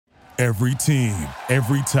Every team,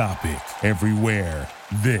 every topic, everywhere.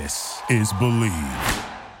 This is Believe.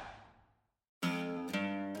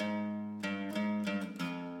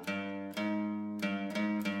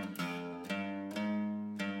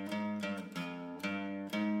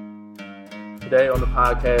 Today on the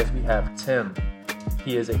podcast, we have Tim.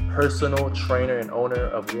 He is a personal trainer and owner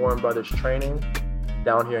of Warren Brothers Training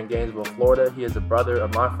down here in Gainesville, Florida. He is the brother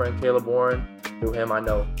of my friend Caleb Warren. Through him, I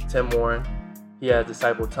know Tim Warren. He has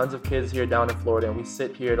discipled tons of kids here down in Florida, and we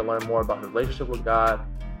sit here to learn more about his relationship with God,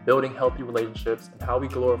 building healthy relationships, and how we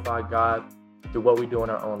glorify God through what we do in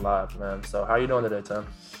our own lives, man. So how are you doing today, Tim?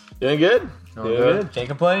 Doing good. Doing good. Can't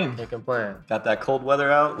complain. Can't complain. Got that cold weather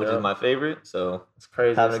out, which is my favorite. So it's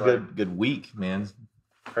crazy. Having a good week, man.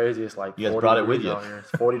 Crazy. It's like you guys brought it with you. It's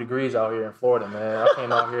 40 degrees out here in Florida, man. I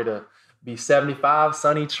came out here to be 75,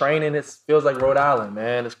 sunny, training. It feels like Rhode Island,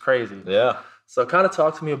 man. It's crazy. Yeah. So kind of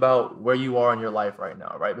talk to me about where you are in your life right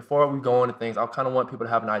now, right? Before we go into things, I kind of want people to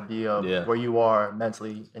have an idea of where you are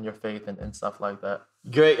mentally in your faith and stuff like that.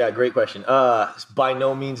 Great question. By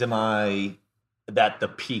no means am I at the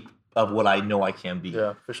peak of what I know I can be.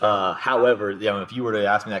 Yeah, for sure. However, if you were to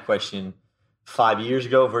ask me that question 5 years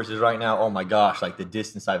ago versus right now, oh my gosh, like the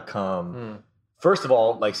distance I've come. First of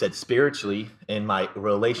all, like I said, spiritually, in my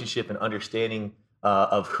relationship and understanding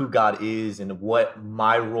of who God is and what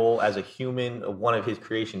my role as a human, one of his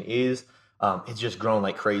creation is, it's just grown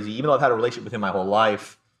like crazy. Even though I've had a relationship with him my whole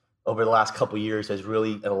life, over the last couple of years has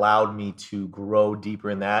really allowed me to grow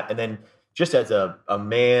deeper in that. And then just as a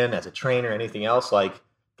man, as a trainer, anything else, like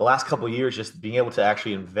the last couple of years, just being able to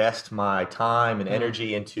actually invest my time and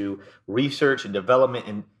energy into research and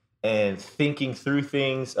development and thinking through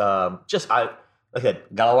things. Like I said,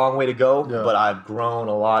 got a long way to go, but I've grown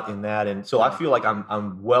a lot in that. And so I feel like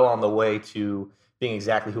I'm well on the way to being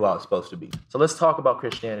exactly who I was supposed to be. So let's talk about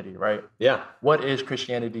Christianity, right? Yeah. What is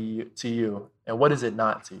Christianity to you, and what is it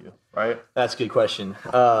not to you, right? That's a good question.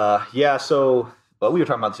 So we were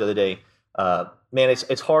talking about this the other day. Man,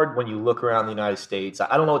 it's hard when you look around the United States.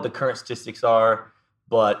 I don't know what the current statistics are,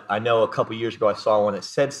 but I know a couple years ago I saw one that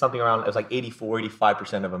said something around, it was like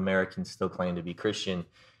 85% of Americans still claim to be Christian.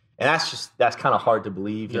 And that's kind of hard to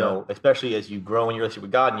believe, you know, especially as you grow in your relationship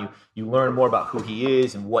with God and you learn more about who he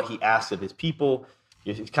is and what he asks of his people.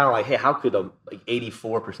 It's kind of like, hey, how could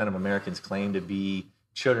 84% of Americans claim to be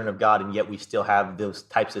children of God, and yet we still have those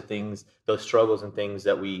types of things, those struggles and things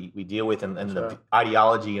that we deal with, and the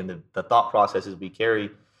ideology and the thought processes we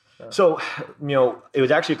carry. So, it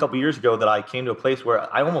was actually a couple years ago that I came to a place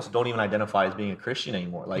where I almost don't even identify as being a Christian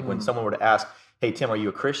anymore. Like when someone were to ask, hey, Tim, are you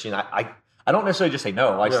a Christian? I don't necessarily just say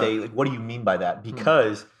no. I say, like, what do you mean by that?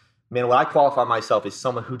 Because, man, what I qualify myself is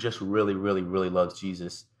someone who just really, really, really loves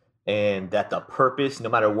Jesus. And that the purpose, no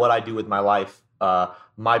matter what I do with my life,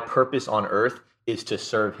 my purpose on earth is to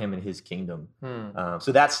serve him in his kingdom.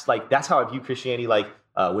 So that's how I view Christianity,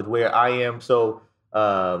 with where I am. So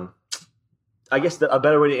I guess a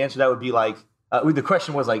better way to answer that would be the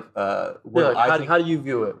question was how do you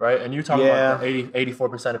view it, right? And you're talking about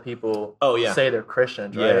 84% of people say they're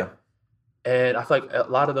Christians, right? Yeah. And I feel like a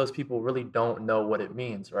lot of those people really don't know what it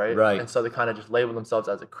means, right? Right. And so they kind of just label themselves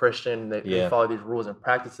as a Christian. They follow these rules and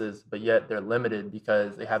practices, but yet they're limited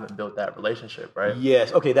because they haven't built that relationship, right?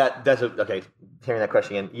 Yes. Okay. Okay. Hearing that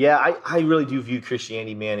question again. Yeah, I really do view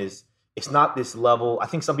Christianity, man, it's not this level. I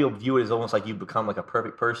think some people view it as almost like you become like a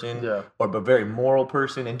perfect person or a very moral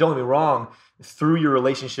person. And don't get me wrong, through your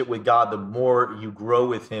relationship with God, the more you grow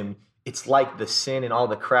with him, it's like the sin and all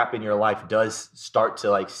the crap in your life does start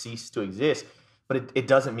to cease to exist, but it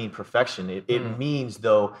doesn't mean perfection. It means,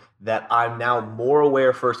 though, that I'm now more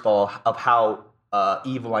aware, first of all, of how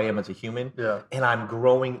evil I am as a human, and I'm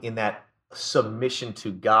growing in that submission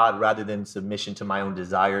to God rather than submission to my own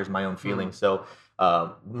desires, my own feelings. So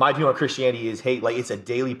my view on Christianity is, hey, it's a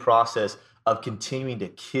daily process of continuing to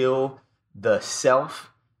kill the self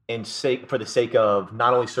and for the sake of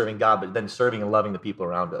not only serving God, but then serving and loving the people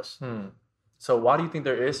around us. So why do you think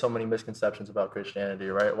there is so many misconceptions about Christianity,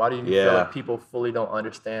 right? Why do you feel like people fully don't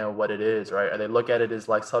understand what it is, right? Or they look at it as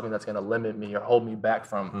like something that's going to limit me or hold me back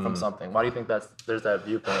from something. Why do you think there's that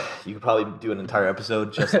viewpoint? You could probably do an entire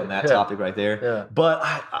episode just on that topic right there. Yeah. But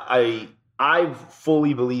I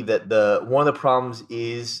fully believe that one of the problems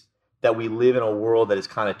is that we live in a world that has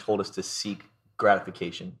kind of told us to seek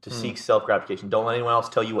gratification, to seek self-gratification. Don't let anyone else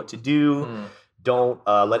tell you what to do. Don't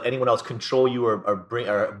let anyone else control you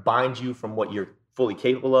or bind you from what you're fully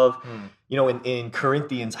capable of. In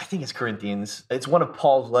Corinthians, I think it's Corinthians, it's one of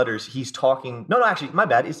Paul's letters. He's talking, actually, my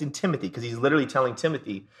bad. It's in Timothy, because he's literally telling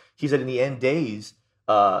Timothy, he said in the end days,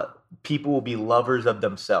 people will be lovers of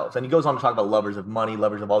themselves. And he goes on to talk about lovers of money,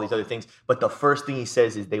 lovers of all these other things. But the first thing he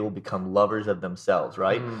says is they will become lovers of themselves,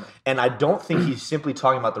 right? And I don't think he's simply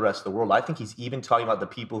talking about the rest of the world. I think he's even talking about the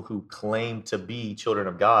people who claim to be children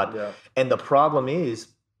of God. Yeah. And the problem is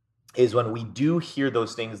when we do hear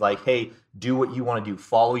those things like, hey, do what you want to do,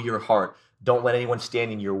 follow your heart, don't let anyone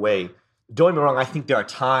stand in your way. Don't get me wrong, I think there are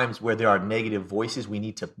times where there are negative voices we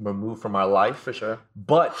need to remove from our life. For sure.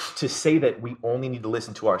 But to say that we only need to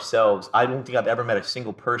listen to ourselves, I don't think I've ever met a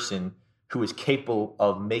single person who is capable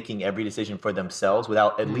of making every decision for themselves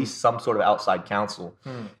without at least some sort of outside counsel.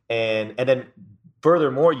 And then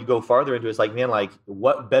furthermore, you go farther into it, it's like, man, like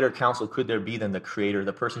what better counsel could there be than the creator,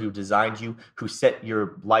 the person who designed you, who set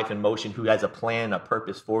your life in motion, who has a plan, a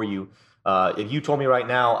purpose for you. If you told me right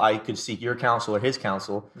now I could seek your counsel or his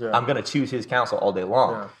counsel, I'm going to choose his counsel all day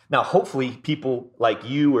long. Yeah. Now, hopefully people like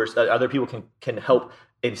you or other people can help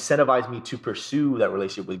incentivize me to pursue that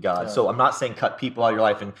relationship with God. So I'm not saying cut people out of your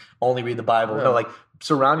life and only read the Bible. No, like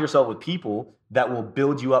surround yourself with people that will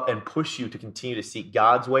build you up and push you to continue to seek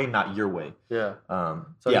God's way, not your way. Yeah.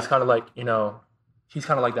 He's kind of like, he's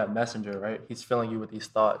kind of like that messenger, right? He's filling you with these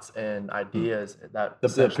thoughts and ideas that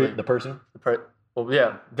The person? Well,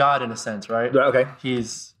 yeah, God in a sense, right? Okay.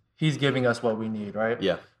 He's giving us what we need, right?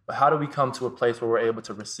 Yeah. But how do we come to a place where we're able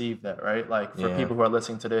to receive that, right? Like for people who are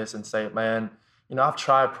listening to this and say, man, I've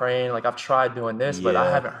tried praying, like I've tried doing this, but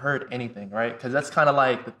I haven't heard anything, right? Because that's kind of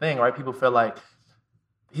like the thing, right? People feel like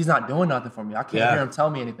he's not doing nothing for me. I can't hear him tell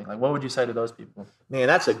me anything. Like, what would you say to those people? Man,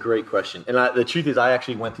 that's a great question. And the truth is, I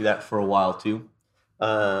actually went through that for a while too.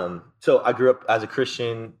 So I grew up as a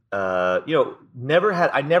Christian, I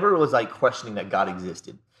never was like questioning that God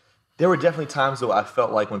existed. There were definitely times though I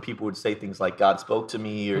felt like when people would say things like God spoke to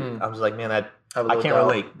me, or I was like, man, I can't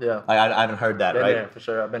relate. Yeah. I haven't heard that, been right? There, for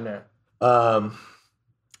sure. I've been there.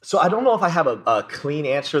 So I don't know if I have a clean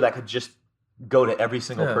answer that could just go to every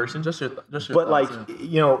single person. Just your but thoughts,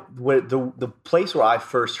 where the place where I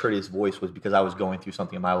first heard his voice was because I was going through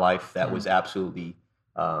something in my life that was absolutely,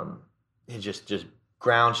 it just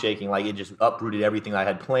ground shaking. Like it just uprooted everything I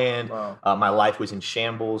had planned. Wow. My life was in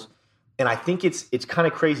shambles. And I think it's kind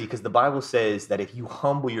of crazy because the Bible says that if you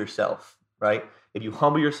humble yourself, right? If you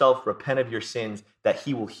humble yourself, repent of your sins, that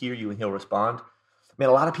he will hear you and he'll respond. Man,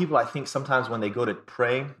 a lot of people, I think sometimes when they go to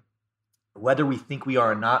pray, whether we think we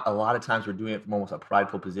are or not, a lot of times we're doing it from almost a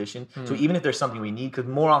prideful position. So even if there's something we need, because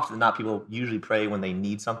more often than not, people usually pray when they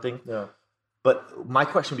need something. Yeah. But my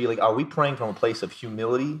question would be like, are we praying from a place of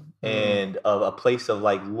humility and of a place of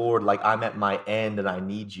like, Lord, like I'm at my end and I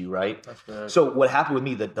need you, right? That's good. So what happened with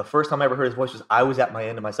me, the first time I ever heard his voice was I was at my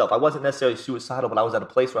end of myself. I wasn't necessarily suicidal, but I was at a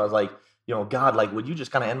place where I was like, God, like, would you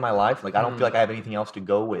just kind of end my life? Like, I don't feel like I have anything else to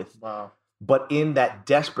go with. Wow. But in that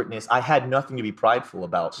desperateness, I had nothing to be prideful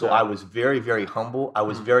about. So I was very, very humble. I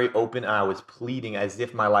was very open, and I was pleading as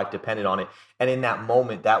if my life depended on it. And in that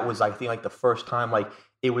moment, that was, I think, like the first time, like,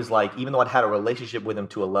 it was like, even though I'd had a relationship with him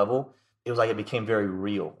to a level, it was like it became very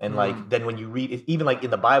real. And like, then when you read it, even like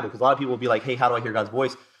in the Bible, because a lot of people will be like, hey, how do I hear God's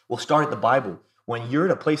voice? Well, start at the Bible. When you're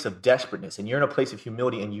in a place of desperateness and you're in a place of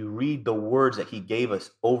humility and you read the words that he gave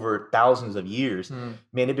us over thousands of years,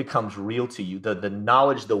 man, it becomes real to you. The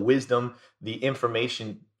knowledge, the wisdom, the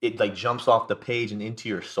information, it like jumps off the page and into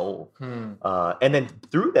your soul. And then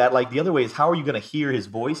through that, like the other way is, how are you going to hear his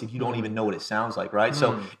voice if you don't even know what it sounds like, right?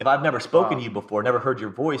 So if I've never spoken to you before, never heard your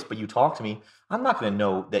voice, but you talk to me, I'm not going to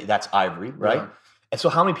know that that's Ivory, right? Yeah. And so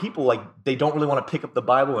how many people, like, they don't really want to pick up the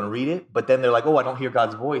Bible and read it, but then they're like, oh, I don't hear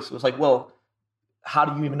God's voice. So it's like, well, how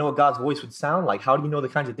do you even know what God's voice would sound like? How do you know the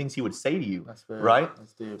kinds of things he would say to you? That's fair. Right?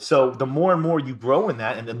 That's deep. So the more and more you grow in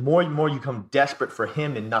that, and the more and more you become desperate for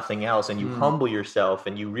him and nothing else, and you humble yourself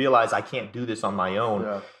and you realize I can't do this on my own.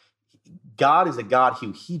 Yeah. God is a God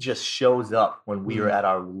who he just shows up when we are at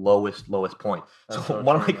our lowest point. That's so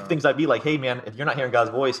one of the things I'd be like, hey man, if you're not hearing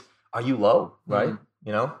God's voice, are you low? Right?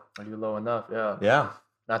 Are you low enough? Yeah. Yeah.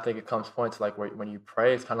 And I think it comes points like where when you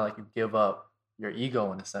pray, it's kind of like you give up your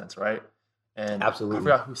ego in a sense, right? And absolutely. I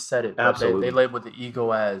forgot who said it. Absolutely. They labeled the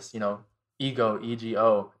ego as, ego,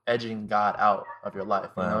 E-G-O, edging God out of your life.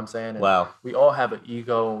 You know what I'm saying? And we all have an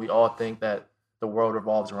ego, and we all think that the world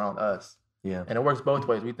revolves around us. Yeah. And it works both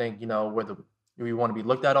ways. We think, we want to be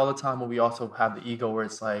looked at all the time, but we also have the ego where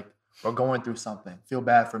it's like, we're going through something. Feel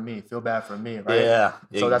bad for me, right? Yeah.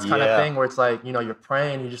 So that's kind of thing where it's like, you're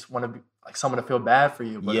praying, you just want to be like someone to feel bad for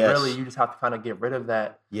you, but really you just have to kind of get rid of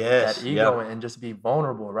that ego and just be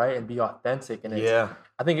vulnerable, right? And be authentic. And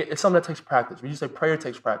I think it's something that takes practice. You say prayer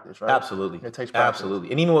takes practice, right? Absolutely. It takes practice.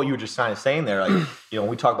 Absolutely. And even what you were just kind of saying there, like, when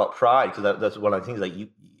we talk about pride, because that's one of the things, like,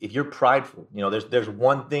 if you're prideful, there's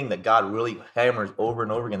one thing that God really hammers over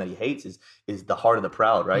and over again that he hates is the heart of the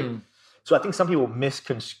proud, right? So I think some people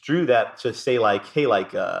misconstrue that to say like, hey,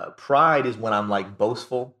 like pride is when I'm like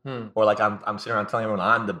boastful or like I'm sitting around telling everyone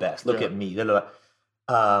I'm the best. Look at me.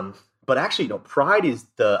 But actually, pride is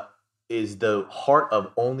the heart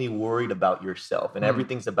of only worried about yourself, and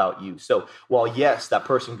everything's about you. So while yes, that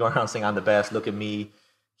person going around saying I'm the best, look at me,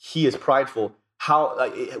 he is prideful.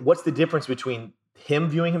 What's the difference between him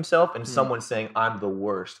viewing himself and someone saying I'm the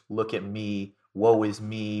worst? Look at me. Woe is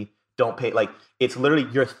me. Don't pay. Like, it's literally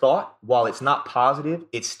your thought. While it's not positive,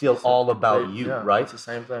 it's still all about you, right? It's the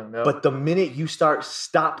same thing. Yep. But the minute you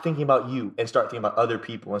stop thinking about you and start thinking about other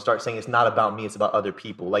people and start saying it's not about me, it's about other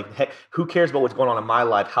people. Like, heck, who cares about what's going on in my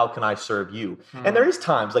life? How can I serve you? And there is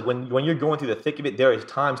times, like when you're going through the thick of it, there is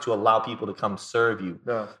times to allow people to come serve you.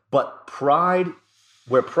 Yeah. But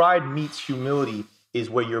where pride meets humility is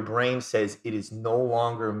where your brain says it is no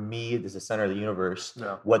longer me that is the center of the universe,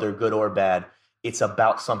 whether good or bad. It's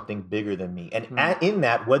about something bigger than me. And in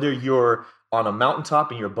that, whether you're on a mountaintop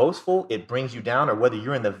and you're boastful, it brings you down, or whether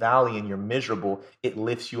you're in the valley and you're miserable, it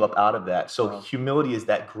lifts you up out of that. So humility is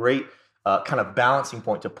that great kind of balancing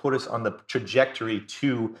point to put us on the trajectory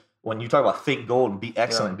to, when you talk about think gold and be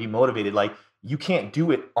excellent, be motivated, like you can't do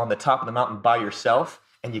it on the top of the mountain by yourself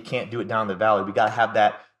and you can't do it down the valley. We got to have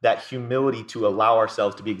that humility to allow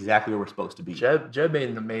ourselves to be exactly where we're supposed to be. Jeb made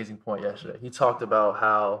an amazing point yesterday. He talked about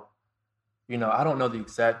how, I don't know the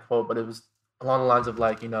exact quote, but it was along the lines of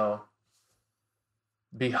like, be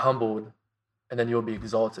humbled and then you'll be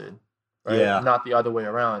exalted, right? Yeah. Not the other way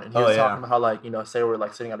around. And he was talking about how, like, say we're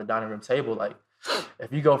like sitting at a dining room table, like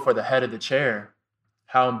if you go for the head of the chair,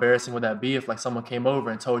 how embarrassing would that be if like someone came over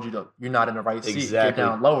and told you you're not in the right seat, get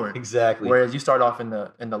down lower. Exactly. Whereas you start off in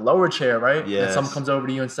the lower chair, right? Yes. And someone comes over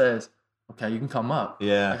to you and says, okay, you can come up.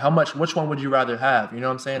 Yeah. Like which one would you rather have? You know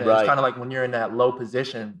what I'm saying? Right. It's kind of like when you're in that low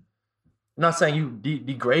position, I'm not saying you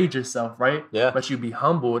degrade yourself, right? Yeah. But you be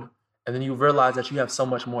humbled, and then you realize that you have so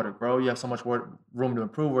much more to grow. You have so much more room to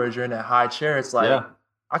improve. Whereas you're in that high chair, it's like,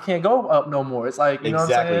 I can't go up no more. It's like, you know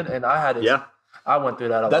what I'm saying? And I had it. I went through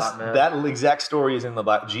that a lot, man. That exact story is in the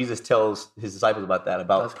Bible. Jesus tells his disciples about that,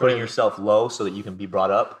 about putting yourself low so that you can be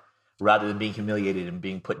brought up rather than being humiliated and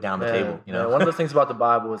being put down the table. One of the things about the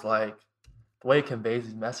Bible is like the way it conveys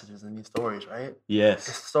these messages in these stories, right? Yes.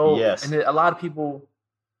 It's so, and a lot of people,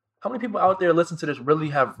 how many people out there listen to this really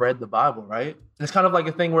have read the Bible, right? And it's kind of like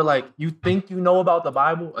a thing where like you think you know about the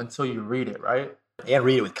Bible until you read it, right? And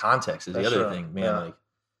read it with context is the other thing, man. Like,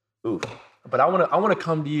 oof. But I want to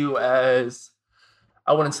come to you as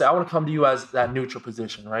that neutral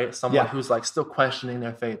position, right? Someone who's like still questioning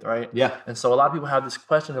their faith, right? Yeah. And so a lot of people have this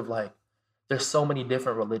question of like, there's so many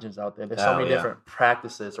different religions out there. There's so many different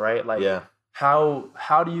practices, right? Like, how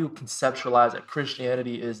do you conceptualize that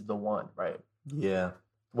Christianity is the one, right? Yeah.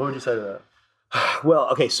 What would you say to that? Well,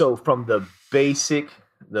 okay, so from the basic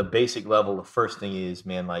level, the first thing is,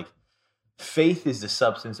 man, like faith is the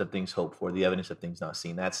substance of things hoped for, the evidence of things not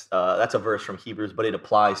seen. That's a verse from Hebrews, but it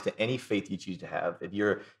applies to any faith you choose to have.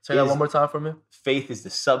 Say that one more time for me. Faith is the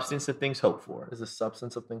substance of things hoped for. Is the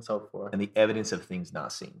substance of things hoped for. And the evidence of things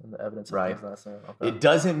not seen. And the evidence of things not seen. Okay. It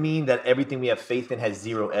doesn't mean that everything we have faith in has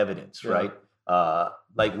zero evidence, right?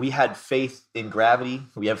 Like we had faith in gravity.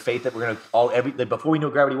 We have faith that we're gonna before we knew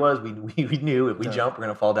what gravity was, we knew if we jump, we're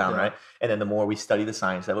gonna fall down, right? And then the more we study the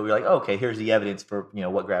science of it, we're like, okay, here's the evidence for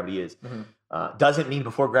what gravity is. Doesn't mean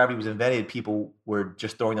before gravity was invented, people were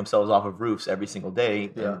just throwing themselves off of roofs every single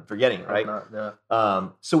day and forgetting, right?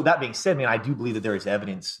 So that being said, man, I do believe that there is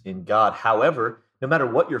evidence in God. However, no matter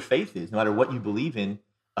what your faith is, no matter what you believe in,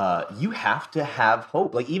 you have to have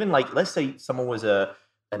hope. Like even like let's say someone was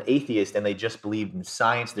an atheist and they just believed in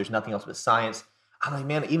science, there's nothing else but science. I'm like,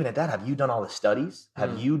 man, even at that, have you done all the studies?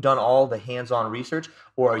 Have you done all the hands-on research?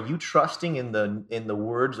 Or are you trusting in the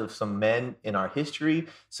words of some men in our history,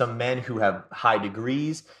 some men who have high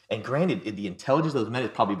degrees? And granted, the intelligence of those men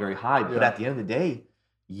is probably very high, but at the end of the day,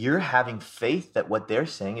 you're having faith that what they're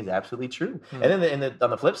saying is absolutely true. And then on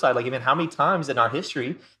the flip side, like, even how many times in our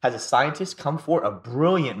history has a scientist come forward, a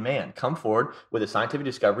brilliant man come forward with a scientific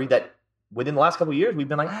discovery that within the last couple of years, we've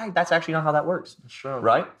been like, hey, that's actually not how that works. Sure.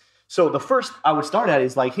 Right? So the first I would start at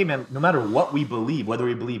is like, hey, man, no matter what we believe, whether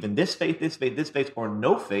we believe in this faith, or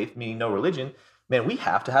no faith, meaning no religion, man, we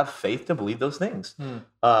have to have faith to believe those things. We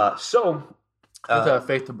have to have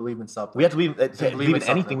faith to believe in something. We have to believe in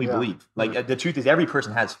anything we believe. Like the truth is, every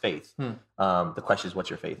person has faith. The question is, what's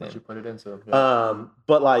your faith in? What you put it into.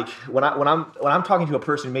 But like when I'm talking to a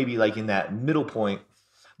person, maybe like in that middle point,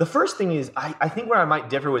 the first thing is, I think where I might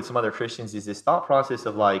differ with some other Christians is this thought process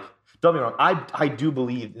of like, don't be wrong, I do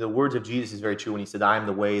believe the words of Jesus is very true when he said, I am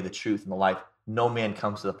the way, the truth, and the life. no man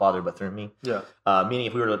comes to the Father but through me. Yeah. Meaning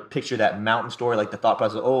if we were to picture that mountain story, like the thought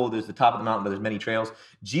process, oh, there's the top of the mountain, but there's many trails.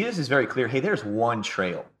 Jesus is very clear. Hey, there's one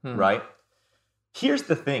trail, right? Here's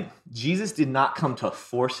the thing. Jesus did not come to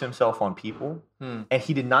force himself on people, and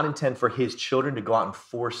he did not intend for his children to go out and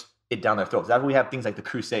force it down their throats. That's why we have things like the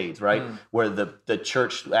Crusades, right? Where the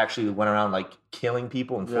church actually went around like killing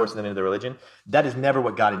people and forcing them into their religion. That is never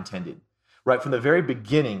what God intended, right? From the very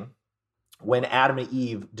beginning, when Adam and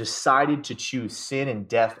Eve decided to choose sin and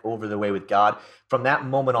death over the way with God, from that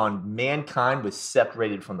moment on, mankind was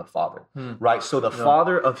separated from the Father, right? So the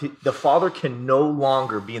Father can no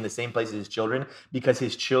longer be in the same place as his children because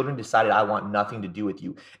his children decided, I want nothing to do with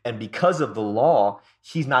you. And because of the law,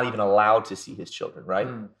 he's not even allowed to see his children, right?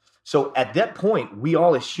 So at that point, we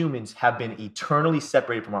all as humans have been eternally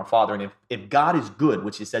separated from our Father. And if God is good,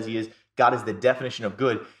 which it says he is, God is the definition of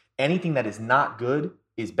good, anything that is not good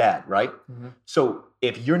is bad, right? So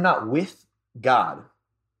if you're not with God,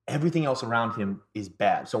 everything else around him is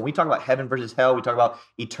bad. So when we talk about heaven versus hell, we talk about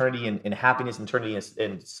eternity and happiness, eternity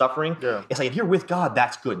and suffering. Yeah. It's like if you're with God,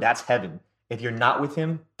 that's good. That's heaven. If you're not with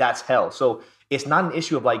him, that's hell. So it's not an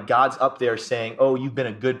issue of like God's up there saying, oh, you've been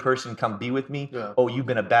a good person, come be with me. Yeah. Oh, you've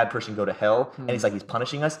been a bad person, go to hell. And it's like he's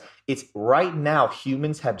punishing us. It's right now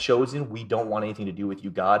humans have chosen we don't want anything to do with you,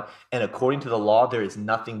 God. And according to the law, there is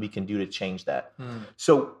nothing we can do to change that.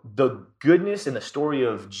 So the goodness and the story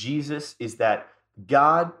of Jesus is that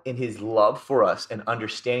God in his love for us and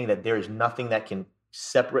understanding that there is nothing that can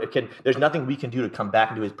separate, there's nothing we can do to come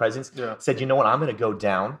back into his presence, said, you know what, I'm going to go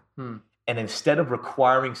down. And instead of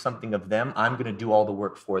requiring something of them, I'm going to do all the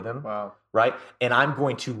work for them, right? And I'm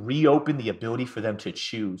going to reopen the ability for them to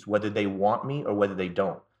choose whether they want me or whether they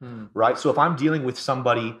don't, right? So if I'm dealing with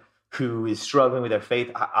somebody who is struggling with their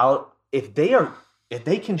faith, if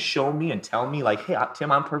they can show me and tell me like, hey,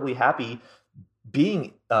 Tim, I'm perfectly happy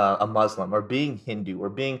being a Muslim or being Hindu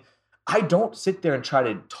or I don't sit there and try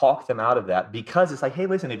to talk them out of that because it's like, hey,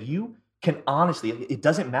 listen, if you can honestly, it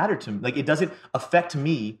doesn't matter to me. Like it doesn't affect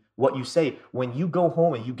me what you say. When you go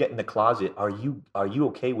home and you get in the closet, are you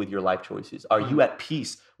okay with your life choices? Are you at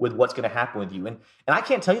peace with what's going to happen with you? And I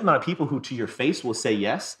can't tell you the amount of people who to your face will say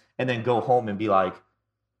yes and then go home and be like,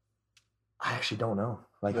 I actually don't know.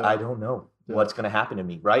 Like, I don't know what's going to happen to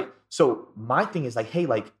me, right? So my thing is like, hey,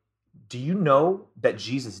 like, do you know that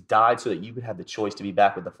Jesus died so that you could have the choice to be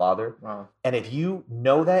back with the Father? Wow. And if you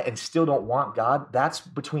know that and still don't want God, that's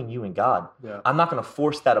between you and God. Yeah. I'm not going to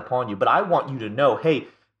force that upon you, but I want you to know, hey,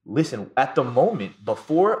 listen, at the moment,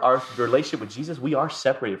 before our relationship with Jesus, we are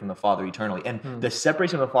separated from the Father eternally. And the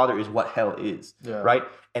separation from the Father is what hell is, right?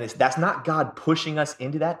 And that's not God pushing us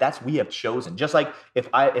into that. That's we have chosen. Just like if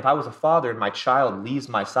I was a father and my child leaves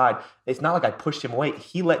my side, it's not like I pushed him away.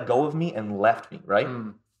 He let go of me and left me, right?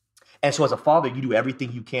 And so as a father, you do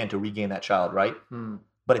everything you can to regain that child, right?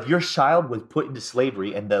 But if your child was put into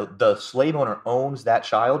slavery and the slave owner owns that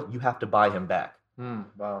child, you have to buy him back.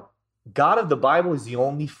 Wow. God of the Bible is the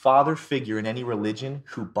only father figure in any religion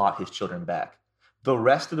who bought his children back. The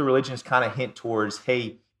rest of the religions kind of hint towards,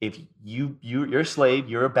 hey, if you're a slave,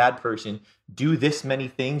 you're a bad person, do this many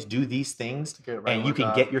things, do these things, and you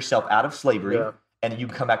can get yourself out of slavery. Yeah. And you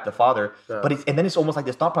can come back to the Father. Yeah. But then it's almost like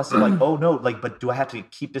this thought process like, oh no, like, but do I have to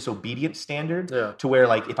keep this obedience standard to where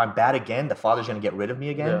like, if I'm bad again, the Father's going to get rid of me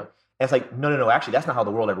again? Yeah. And it's like, no, actually, that's not how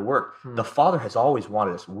the world ever worked. The Father has always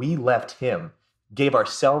wanted us. We left him, gave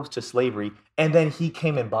ourselves to slavery, and then he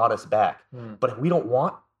came and bought us back. But if we don't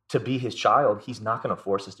want to be his child, he's not going to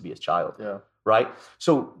force us to be his child. Yeah. Right?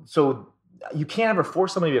 So you can't ever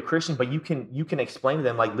force somebody to be a Christian, but you can explain to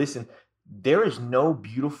them like, listen, there is no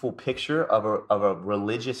beautiful picture of a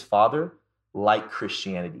religious father like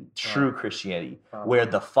Christianity, true Christianity, where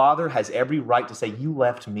the Father has every right to say, you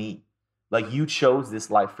left me, like you chose this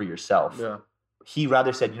life for yourself. Yeah. He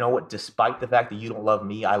rather said, you know what, despite the fact that you don't love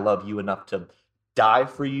me, I love you enough to die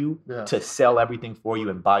for you, to sell everything for you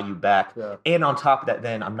and buy you back. Yeah. And on top of that,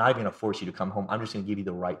 then I'm not even going to force you to come home. I'm just going to give you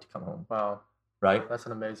the right to come home. Wow. Right? That's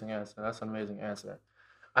an amazing answer.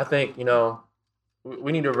 I think,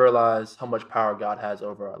 we need to realize how much power God has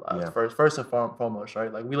over our lives. Yeah. First and foremost,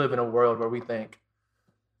 right? Like we live in a world where we think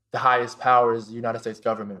the highest power is the United States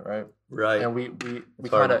government, right? Right. And we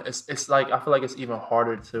kind of, it's like, I feel like it's even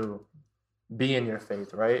harder to be in your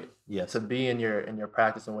faith, right? Yes. To be in your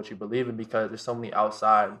practice and what you believe in because there's so many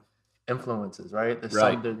outside influences, right? There's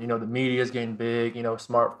the media is getting big,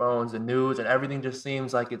 smartphones and news and everything just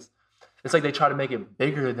seems like it's like they try to make it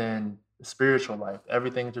bigger than spiritual life,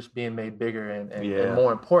 everything just being made bigger and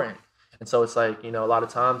more important. And so it's like, a lot of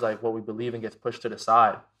times like what we believe in gets pushed to the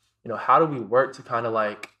side. How do we work to kind of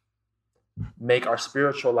like make our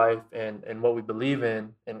spiritual life and what we believe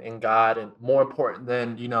in God, and more important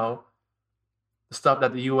than, the stuff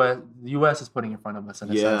that the U.S. is putting in front of us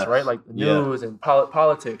in a sense, right? Like the news and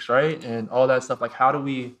politics, right? And all that stuff. Like, how do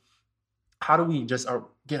we just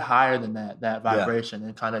get higher than that vibration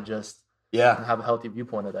and kind of just have a healthy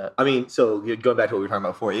viewpoint of that? I mean, so going back to what we were talking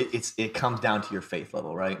about before, it comes down to your faith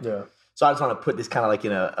level, right? Yeah. So I just want to put this kind of like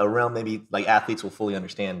in a realm maybe like athletes will fully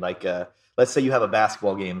understand. Like, let's say you have a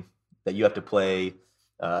basketball game that you have to play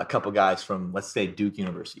a couple guys from, let's say, Duke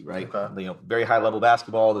University, right? Okay. Very high level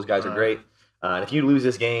basketball. Those guys are great. And if you lose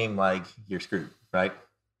this game, like, you're screwed, right?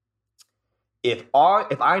 If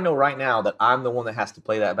I know right now that I'm the one that has to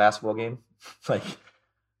play that basketball game, like,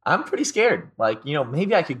 I'm pretty scared. Like,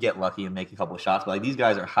 maybe I could get lucky and make a couple of shots, but like, these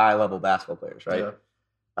guys are high level basketball players, right?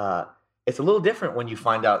 Yeah. It's a little different when you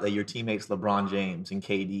find out that your teammates LeBron James and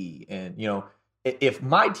KD, and if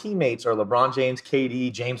my teammates are LeBron James,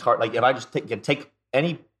 KD, James Harden, like if I just take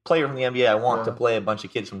any player from the NBA I want to play a bunch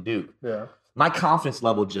of kids from Duke, my confidence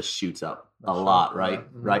level just shoots up a lot, right?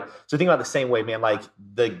 Mm-hmm. Right. So think about it the same way, man. Like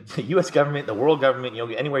the U.S. government, the world government,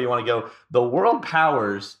 anywhere you want to go, the world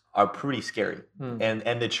powers are pretty scary.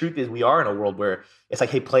 And the truth is, we are in a world where it's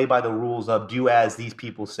like, hey, play by the rules of, do as these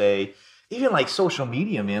people say. Even like social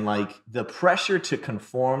media, man, like the pressure to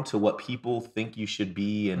conform to what people think you should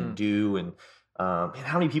be and do, and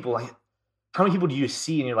how many people do you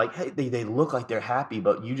see and you're like, hey, they look like they're happy,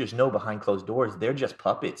 but you just know behind closed doors they're just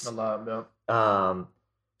puppets. A lot, yeah.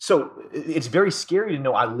 So it's very scary to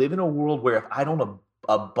know I live in a world where if I don't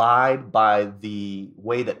abide by the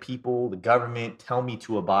way that people, the government tell me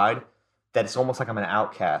to abide, that it's almost like I'm an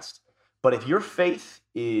outcast. But if your faith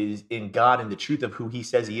is in God and the truth of who he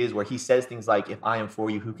says he is, where he says things like, if I am for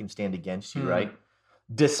you, who can stand against you, right?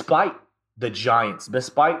 Despite the giants,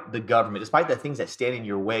 despite the government, despite the things that stand in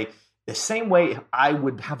your way, the same way I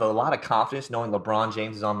would have a lot of confidence knowing LeBron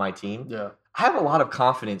James is on my team. Yeah. I have a lot of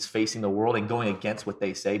confidence facing the world and going against what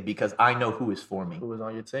they say because I know who is for me. Who is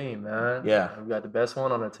on your team, man. Yeah. We got the best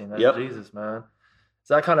one on the team. That's Jesus, man.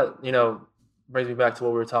 So that kind of, brings me back to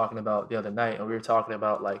what we were talking about the other night. And we were talking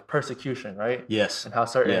about like persecution, right? Yes. And how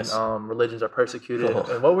certain religions are persecuted. Oh.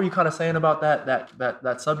 And what were you kind of saying about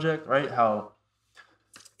that subject, right? How...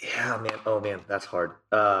 Yeah, man. Oh, man, that's hard.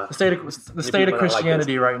 The state of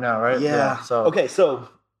Christianity right now, right? Yeah. So okay, so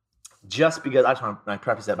just because I just want to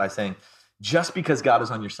preface that by saying, just because God is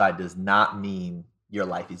on your side does not mean your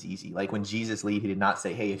life is easy. Like when Jesus left, he did not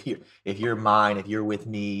say, hey, if you're mine, if you're with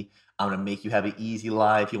me, I'm going to make you have an easy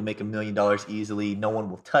life. You'll make $1 million easily. No one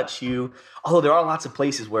will touch you. Although there are lots of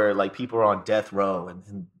places where like people are on death row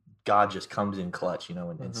and God just comes in clutch,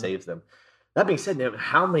 and saves them. That being said,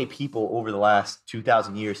 how many people over the last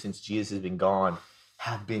 2,000 years since Jesus has been gone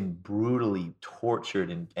have been brutally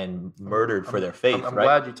tortured and murdered for their faith? I'm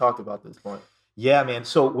glad you talked about this point. Yeah, man.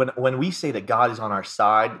 So when we say that God is on our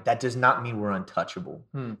side, that does not mean we're untouchable.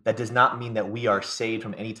 That does not mean that we are saved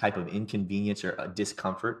from any type of inconvenience or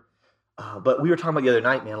discomfort. But we were talking about the other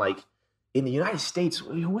night, man, like in the United States,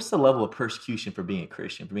 what's the level of persecution for being a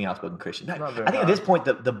Christian, for being an outspoken Christian? I think at this point,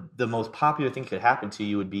 the most popular thing that could happen to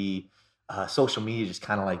you would be social media just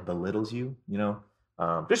kind of like belittles you,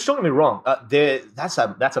 Just don't get me wrong. That's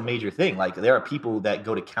a major thing. Like there are people that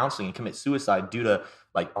go to counseling and commit suicide due to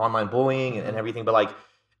like online bullying and everything. But like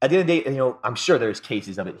at the end of the day, I'm sure there's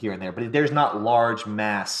cases of it here and there, but there's not large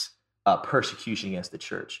mass persecution against the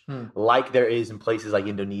church like there is in places like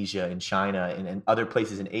Indonesia and China and other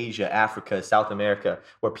places in Asia, Africa, South America,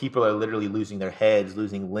 where people are literally losing their heads,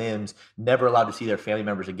 losing limbs, never allowed to see their family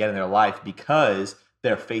members again in their life because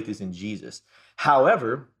their faith is in Jesus.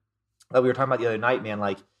 However, like we were talking about the other night, man,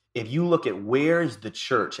 like if you look at where's the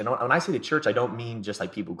church, and when I say the church, I don't mean just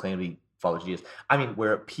like people who claim to be followers of Jesus. I mean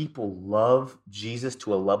where people love Jesus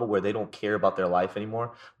to a level where they don't care about their life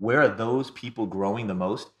anymore. Where are those people growing the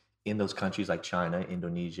most? In those countries like China,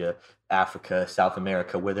 Indonesia, Africa, South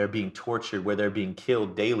America, where they're being tortured, where they're being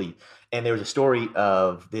killed daily. And there was a story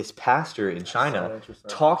of this pastor in China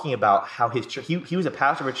talking about how his church, he was a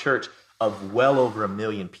pastor of a church of well over 1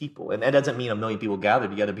 million people. And that doesn't mean 1 million people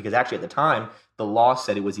gathered together because actually at the time, the law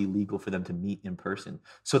said it was illegal for them to meet in person.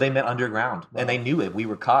 So they met underground and they knew if we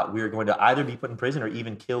were caught, we were going to either be put in prison or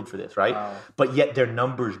even killed for this, right? Wow. But yet their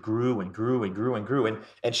numbers grew and grew and grew and grew.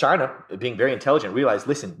 And China, being very intelligent, realized,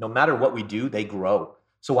 listen, no matter what we do, they grow.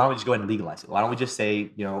 So why don't we just go ahead and legalize it? Why don't we just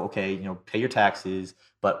say, okay, pay your taxes,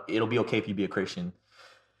 but it'll be okay if you be a Christian.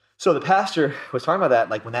 So the pastor was talking about that,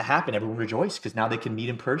 like when that happened, everyone rejoiced because now they can meet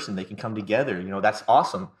in person, they can come together, that's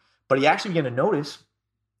awesome. But he actually began to notice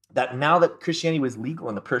that now that Christianity was legal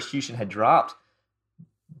and the persecution had dropped,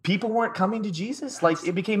 people weren't coming to Jesus. Like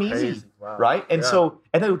it became easy, Wow. right? And Yeah.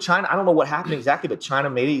 and then China, I don't know what happened exactly, but China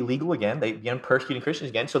made it illegal again. They began persecuting Christians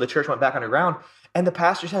again. So the church went back underground. And the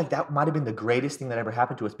pastor said, like, that might have been the greatest thing that ever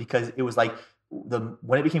happened to us, because it was like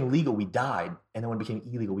when it became legal, we died. And then when it became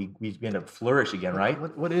illegal, we began to flourish again, right?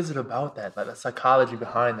 What is it about that? Like the psychology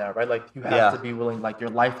behind that, right? Like you have to be willing, like your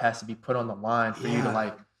life has to be put on the line for you to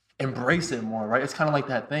like embrace it more, right? It's kind of like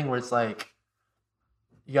that thing where it's like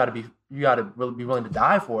you got to really be willing to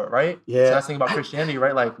die for it, right? Yeah. So that's the thing about Christianity,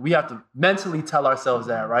 right? Like we have to mentally tell ourselves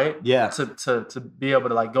that, right? Yeah. To be able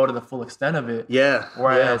to like go to the full extent of it. Yeah.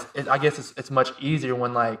 Whereas I guess it's much easier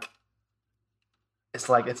when like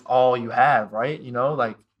it's all you have, right? You know,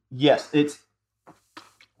 like Yes,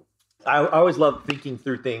 I always love thinking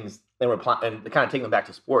through things and kind of taking them back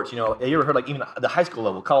to sports. You know, have you ever heard like even the high school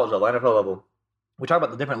level, college level, NFL level? We talk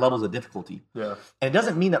about the different levels of difficulty. Yeah. And it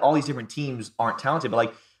doesn't mean that all these different teams aren't talented, but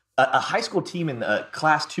like a high school team in the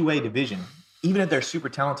Class 2A division, even if they're super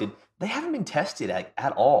talented, they haven't been tested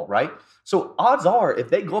at all, right? So odds are, if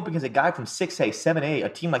they go up against a guy from 6A, 7A, a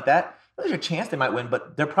team like that, there's a chance they might win,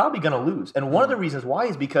 but they're probably going to lose. And one of the reasons why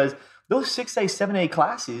is because those 6A, 7A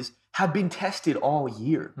classes have been tested all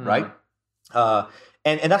year, right?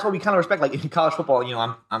 And that's what we kind of respect. Like in college football, you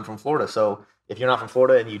know, I'm from Florida, so if you're not from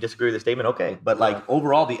Florida and you disagree with the statement, okay. But like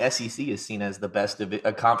overall, the SEC is seen as the best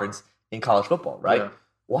conference in college football, right? Yeah.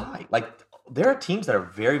 Why? Like there are teams that are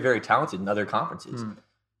very, very talented in other conferences.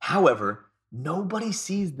 However, nobody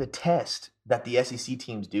sees the test that the SEC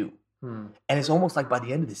teams do. And it's almost like by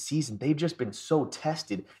the end of the season, they've just been so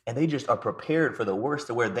tested and they just are prepared for the worst,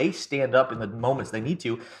 to where they stand up in the moments they need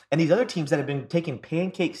to. And these other teams that have been taking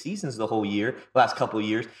pancake seasons the whole year, last couple of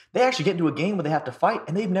years, they actually get into a game where they have to fight,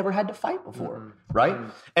 and they've never had to fight before, right?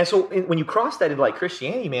 And so when you cross that into like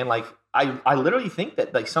Christianity, man, like I literally think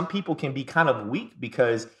that like some people can be kind of weak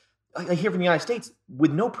because like here from the United States,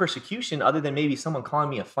 with no persecution other than maybe someone calling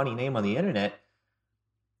me a funny name on the internet,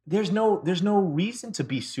 there's no reason to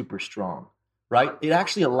be super strong, right? It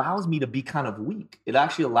actually allows me to be kind of weak. It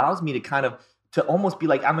actually allows me to almost be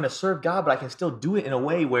like, I'm going to serve God, but I can still do it in a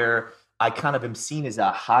way where I kind of am seen as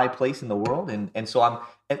a high place in the world. And so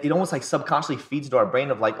it almost like subconsciously feeds into our brain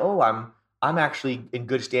of like, oh, I'm actually in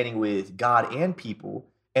good standing with God and people.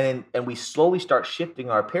 And we slowly start shifting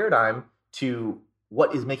our paradigm to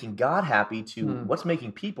what is making God happy to what's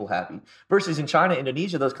making people happy. Versus in China,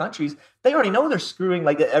 Indonesia, those countries, they already know they're screwing.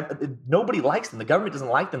 Like nobody likes them. The government doesn't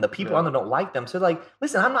like them. The people on them don't like them. So like,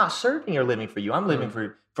 listen, I'm not serving or living for you. I'm living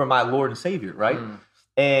for my Lord and Savior, right?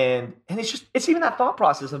 And it's even that thought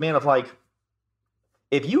process of like,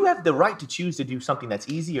 if you have the right to choose to do something that's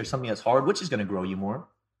easy or something that's hard, which is going to grow you more?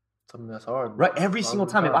 Something that's hard. Right, every single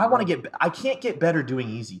time. If I want to I can't get better doing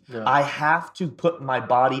easy. Yeah. I have to put my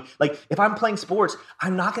body, like if I'm playing sports,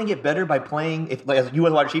 I'm not going to get better by playing, if like as you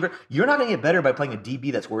as a wide receiver, you're not going to get better by playing a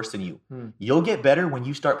DB that's worse than you. You'll get better when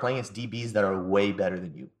you start playing against DBs that are way better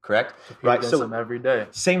than you, correct? Right, so them every day.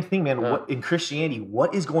 Same thing, man. What in Christianity,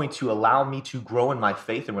 what is going to allow me to grow in my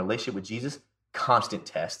faith and relationship with Jesus? Constant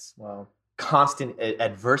tests. Wow. Constant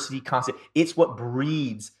adversity, it's what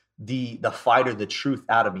breeds the fight or the truth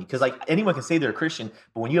out of me. Because like anyone can say they're a Christian,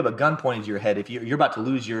 but when you have a gun pointed to your head, if you're about to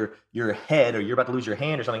lose your head or you're about to lose your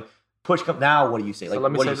hand or something, push come now, what do you say? Like, so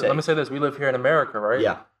let me say this. We live here in America, right?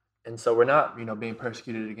 Yeah. And so we're not, being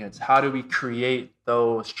persecuted against. How do we create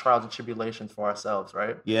those trials and tribulations for ourselves,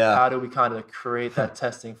 right? Yeah. How do we kind of create that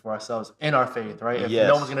testing for ourselves in our faith, right? If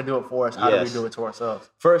no one's going to do it for us, how do we do it to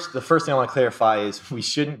ourselves? The first thing I want to clarify is we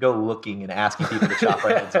shouldn't go looking and asking people to chop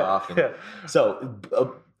our heads off. And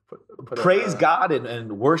so praise God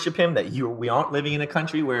and worship Him that we aren't living in a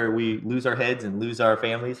country where we lose our heads and lose our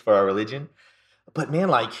families for our religion. But man,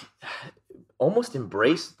 like almost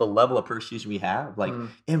embrace the level of persecution we have. Like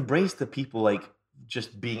embrace the people like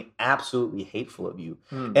just being absolutely hateful of you.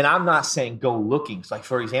 And I'm not saying go looking. So like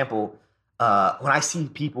for example, when I see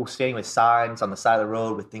people standing with signs on the side of the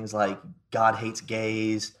road with things like God hates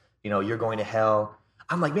gays, you're going to hell.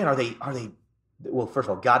 I'm like, man, are they? Well, first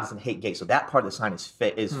of all, God doesn't hate gays, so that part of the sign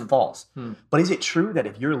is false. But is it true that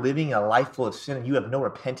if you're living a life full of sin and you have no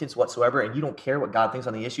repentance whatsoever and you don't care what God thinks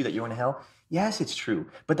on the issue that you're going to hell? Yes, it's true.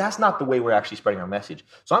 But that's not the way we're actually spreading our message.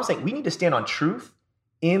 So I'm saying we need to stand on truth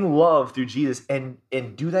in love through Jesus and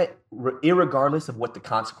do that irregardless of what the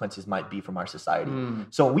consequences might be from our society.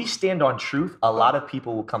 So when we stand on truth, a lot of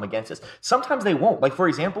people will come against us. Sometimes they won't. Like, for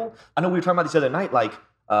example, I know we were talking about this the other night, like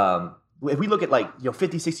if we look at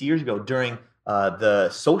 50, 60 years ago during the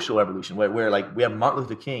social revolution where like we have Martin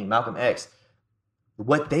Luther King, Malcolm X,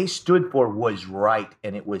 what they stood for was right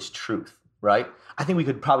and it was truth, right? I think we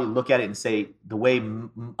could probably look at it and say the way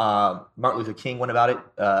Martin Luther King went about it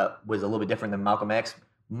was a little bit different than Malcolm X,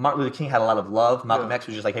 Martin Luther King had a lot of love. Malcolm X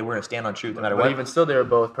was just like, hey, we're going to stand on truth no matter what. But even still, they were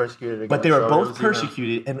both persecuted. But they were both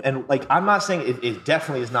persecuted. And like, I'm not saying it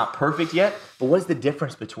definitely is not perfect yet, but what is the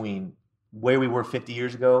difference between where we were 50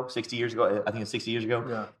 years ago, 60 years ago, I think it's 60 years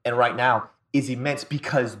ago, and right now is immense,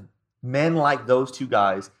 because men like those two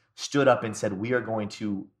guys stood up and said, we are going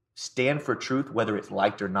to stand for truth, whether it's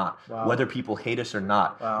liked or not, whether people hate us or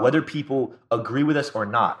not, whether people agree with us or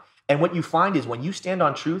not. And what you find is when you stand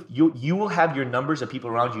on truth, you will have your numbers of people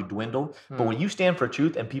around you dwindle. But when you stand for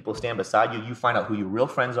truth and people stand beside you, you find out who your real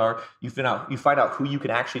friends are. You find out who you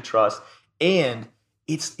can actually trust. And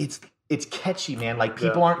it's catchy, man. Like,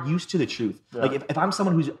 people aren't used to the truth. Like, if I'm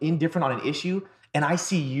someone who's indifferent on an issue and I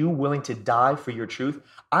see you willing to die for your truth,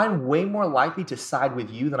 I'm way more likely to side with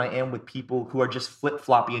you than I am with people who are just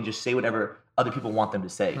flip-floppy and just say whatever other people want them to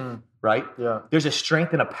say, right? Yeah. There's a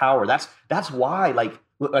strength and a power. That's why, like,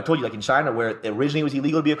 I told you, like in China, where originally it was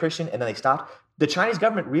illegal to be a Christian and then they stopped, the Chinese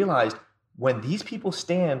government realized when these people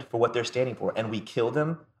stand for what they're standing for and we kill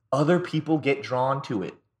them, other people get drawn to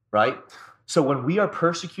it, right? So when we are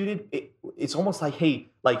persecuted, it's almost like, hey,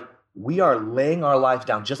 like, we are laying our lives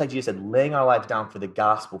down, just like Jesus said, laying our lives down for the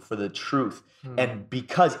gospel, for the truth. And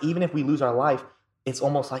because even if we lose our life, it's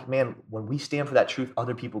almost like, man, when we stand for that truth,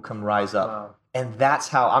 other people come rise up. And that's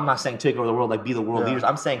how, I'm not saying take over the world, like be the world leaders.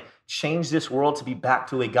 I'm saying change this world to be back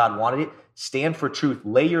to the way God wanted it. Stand for truth.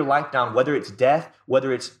 Lay your life down, whether it's death,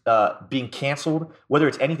 whether it's being canceled, whether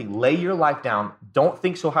it's anything. Lay your life down. Don't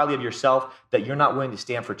think so highly of yourself that you're not willing to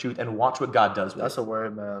stand for truth, and watch what God does with it. That's a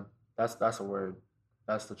word, man. That's a word.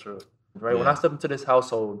 That's the truth. Right? When I stepped into this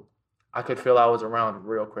household, I could feel I was around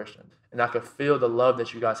real Christians. And I could feel the love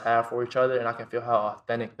that you guys have for each other, and I can feel how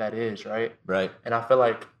authentic that is, right? Right. And I feel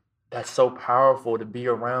like that's so powerful to be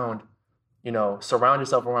around, surround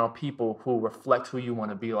yourself around people who reflect who you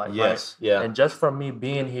want to be like, yes, right? Yeah. And just from me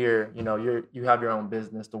being here, you have your own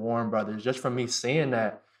business, the Warren Brothers, just from me seeing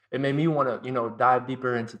that, it made me want to, dive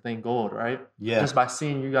deeper into Think Gold, right? Yeah. Just by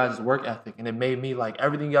seeing you guys' work ethic. And it made me, like,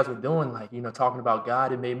 everything you guys were doing, like, talking about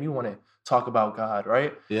God, it made me want to talk about God,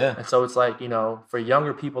 right? Yeah. And so it's like, for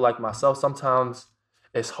younger people like myself, sometimes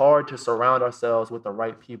it's hard to surround ourselves with the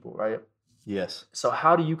right people, right? Yes. So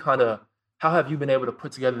how have you been able to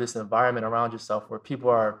put together this environment around yourself where people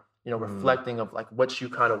are, reflecting of like what you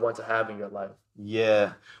kind of want to have in your life?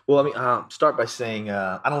 Yeah. Well, I mean, start by saying,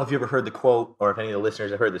 I don't know if you ever heard the quote or if any of the listeners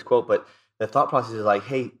have heard this quote, but the thought process is like,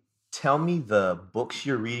 hey, tell me the books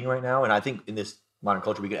you're reading right now. And I think in this modern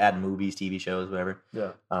culture, we could add movies, TV shows, whatever.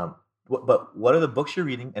 Yeah. But what are the books you're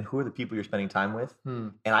reading and who are the people you're spending time with?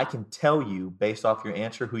 And I can tell you based off your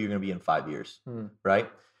answer who you're going to be in 5 years, right?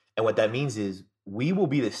 And what that means is we will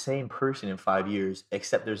be the same person in 5 years,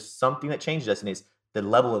 except there's something that changes us, and it's the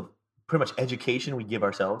level of pretty much education we give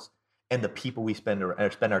ourselves and the people we spend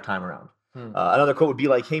our time around. Another quote would be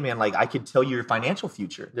like, hey, man, like I could tell you your financial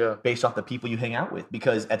future based off the people you hang out with.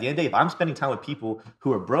 Because at the end of the day, if I'm spending time with people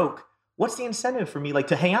who are broke, what's the incentive for me like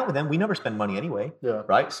to hang out with them? We never spend money anyway,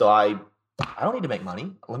 right? So I don't need to make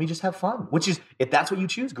money. Let me just have fun, which is, if that's what you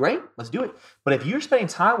choose, great, let's do it. But if you're spending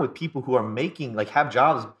time with people who are making, like have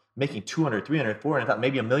jobs making $200, $300, $400,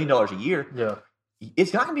 maybe $1 million a year,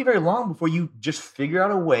 it's not going to be very long before you just figure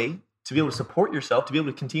out a way to be able to support yourself, to be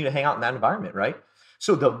able to continue to hang out in that environment, right?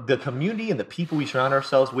 So the community and the people we surround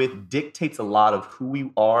ourselves with dictates a lot of who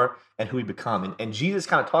we are and who we become. And Jesus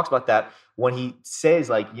kind of talks about that when he says,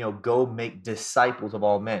 like, go make disciples of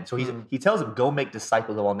all men. So he tells them, go make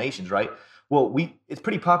disciples of all nations, right? Well, it's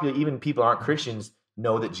pretty popular. Even people who aren't Christians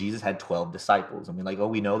know that Jesus had 12 disciples. I mean, like,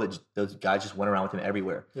 we know that those guys just went around with him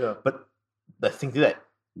everywhere. Yeah. But the thing is that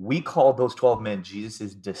we call those 12 men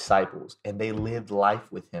Jesus' disciples, and they lived life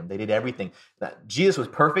with him. They did everything. Jesus was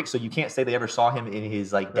perfect, so you can't say they ever saw him in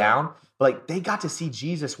his down. But like, they got to see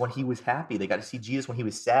Jesus when he was happy. They got to see Jesus when he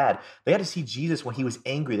was sad. They got to see Jesus when he was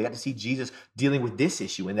angry. They got to see Jesus dealing with this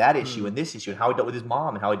issue and that issue and this issue, and how he dealt with his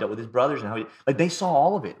mom and how he dealt with his brothers and how they saw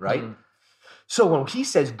all of it, right? So when he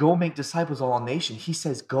says, go make disciples of all nations, he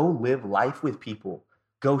says, go live life with people.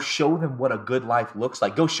 Go show them what a good life looks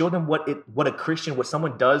like. Go show them what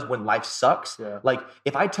someone does when life sucks. Yeah. Like,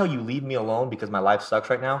 if I tell you, leave me alone because my life sucks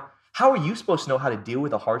right now, how are you supposed to know how to deal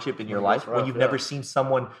with a hardship in your life when you've never seen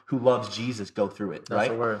someone who loves Jesus go through it, right? That's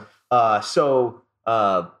the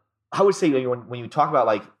word. I would say when you talk about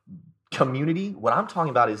like community, what I'm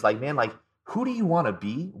talking about is like, man, like, who do you want to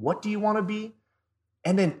be? What do you want to be?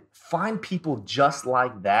 And then find people just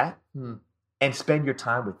like that and spend your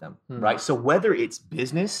time with them, right? So whether it's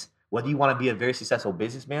business, whether you want to be a very successful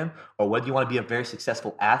businessman, or whether you want to be a very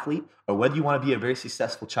successful athlete, or whether you want to be a very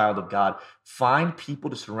successful child of God, find people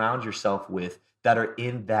to surround yourself with that are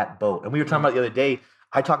in that boat. And we were talking about the other day,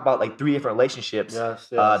 I talk about like 3 different relationships Yes,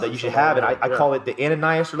 that you should have. And I call it the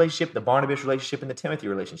Ananias relationship, the Barnabas relationship, and the Timothy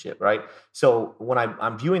relationship, right? So when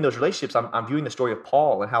I'm viewing those relationships, I'm viewing the story of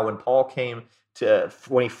Paul and how when Paul came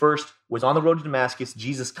when he first was on the road to Damascus,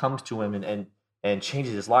 Jesus comes to him and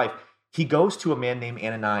changes his life. He goes to a man named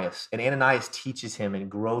Ananias, and Ananias teaches him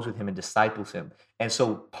and grows with him and disciples him. And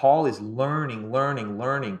so Paul is learning,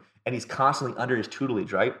 and he's constantly under his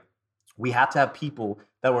tutelage, right? We have to have people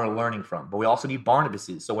that we're learning from, but we also need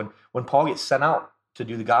Barnabases. So when Paul gets sent out to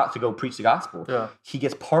to go preach the gospel, he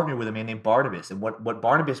gets partnered with a man named Barnabas. And what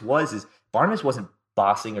Barnabas was is Barnabas wasn't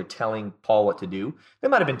bossing or telling Paul what to do. There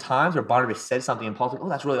might have been times where Barnabas said something and Paul's like, oh,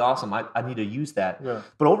 that's really awesome. I need to use that. Yeah.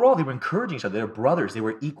 But overall, they were encouraging each other. They were brothers. They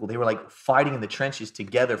were equal. They were like fighting in the trenches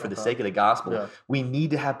together for the sake of the gospel. Yeah. We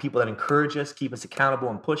need to have people that encourage us, keep us accountable,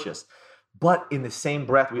 and push us. But in the same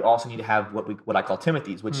breath, we also need to have what I call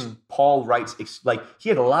Timothy's, which Paul writes, like he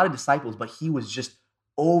had a lot of disciples, but he was just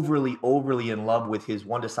overly in love with his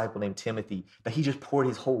one disciple named Timothy that he just poured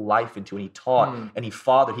his whole life into, and he taught and he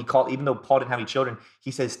fathered. He called, even though Paul didn't have any children,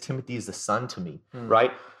 he says Timothy is the son to me,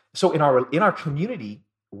 right? So in our community,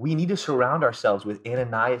 we need to surround ourselves with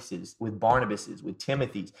Ananiases, with Barnabases, with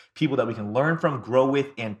Timothys, people that we can learn from, grow with,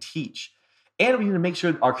 and teach. And we need to make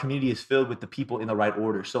sure our community is filled with the people in the right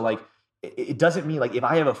order. So like, it doesn't mean like if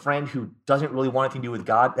I have a friend who doesn't really want anything to do with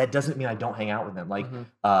God, that doesn't mean I don't hang out with them. Like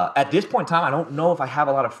at this point in time, I don't know if I have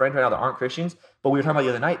a lot of friends right now that aren't Christians, but we were talking about the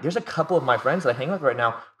other night. There's a couple of my friends that I hang with right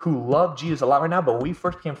now who love Jesus a lot right now, but when we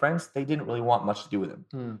first became friends, they didn't really want much to do with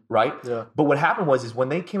him, right? Yeah. But what happened is when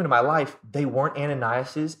they came into my life, they weren't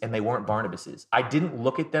Ananiases and they weren't Barnabases. I didn't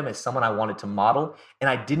look at them as someone I wanted to model, and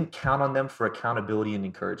I didn't count on them for accountability and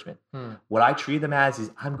encouragement. What I treated them as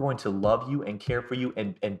is I'm going to love you and care for you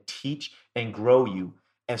and teach and grow you.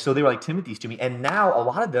 And so they were like Timothy's to me. And now a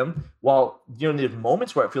lot of them, while there's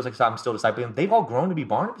moments where it feels like I'm still discipling them, they've all grown to be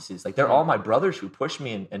Barnabases. Like they're all my brothers who push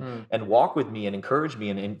me and walk with me and encourage me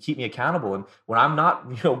and keep me accountable. And when I'm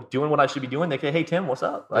not doing what I should be doing, they say, hey Tim, what's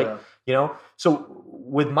up? Like, so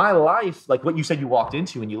with my life, like what you said you walked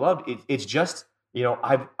into and you loved, it's just,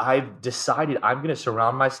 I've decided I'm going to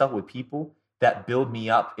surround myself with people that build me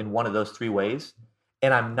up in one of those 3 ways.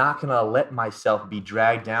 And I'm not going to let myself be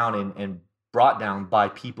dragged down and brought down by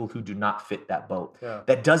people who do not fit that boat. Yeah.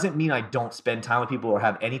 That doesn't mean I don't spend time with people or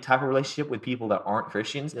have any type of relationship with people that aren't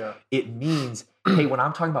Christians. Yeah. It means, hey, when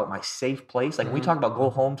I'm talking about my safe place, like when we talk about go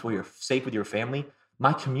home to where you're safe with your family,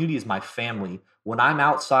 my community is my family. When I'm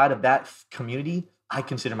outside of that community, I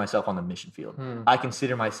consider myself on the mission field. I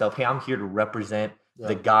consider myself, hey, I'm here to represent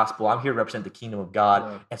the gospel. I'm here to represent the kingdom of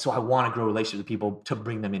God. Yeah. And so I want to grow relationships with people to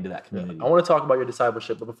bring them into that community. I want to talk about your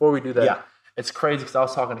discipleship, but before we do that, it's crazy because I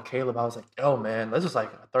was talking to Caleb. I was like, oh man, this is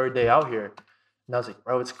like a 3rd day out here. And I was like,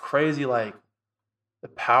 bro, it's crazy like the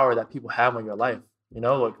power that people have on your life.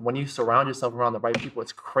 Like when you surround yourself around the right people,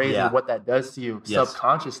 it's crazy what that does to you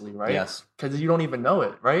subconsciously, right? Yes. Because you don't even know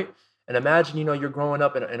it, right? And imagine, you're growing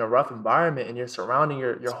up in a rough environment and you're surrounding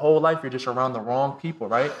your whole life, you're just around the wrong people,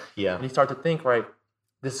 right? Yeah. And you start to think, right,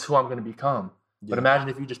 this is who I'm going to become. Yeah. But imagine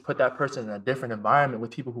if you just put that person in a different environment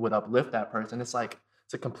with people who would uplift that person. It's like,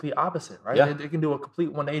 it's a complete opposite, right? Yeah. It can do a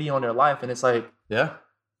complete 180 on their life. And it's like,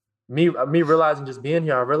 me realizing just being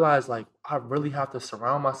here, I realized like, I really have to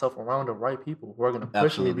surround myself around the right people who are going to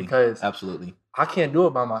push me because I can't do it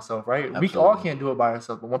by myself, right? Absolutely. We all can't do it by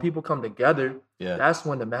ourselves. But when people come together, that's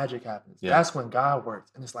when the magic happens. Yeah. That's when God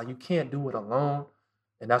works. And it's like, you can't do it alone.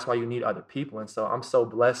 And that's why you need other people. And so I'm so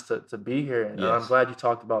blessed to be here. And I'm glad you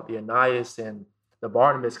talked about the Ananias and the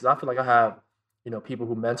Barnabas, because I feel like I have, people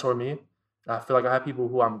who mentor me. I feel like I have people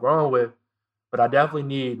who I'm growing with, but I definitely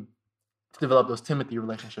need to develop those Timothy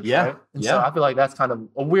relationships, right? And so I feel like that's kind of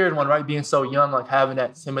a weird one, right? Being so young, like having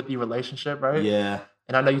that Timothy relationship, right? Yeah.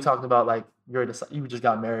 And I know you talked about like you just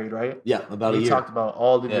got married, right? Yeah, about a year. You talked about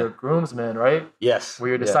all of your groomsmen, right? Yes. We're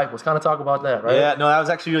your disciples. Kind of talk about that, right? Yeah, no, that was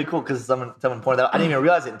actually really cool because someone pointed out. I didn't even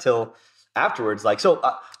realize it until afterwards. Like, so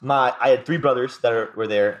I had 3 brothers that were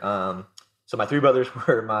there. So my 3 brothers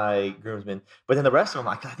were my groomsmen, but then the rest of them,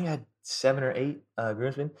 I think I had 7 or 8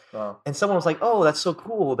 groomsmen. Wow. And someone was like, "Oh, that's so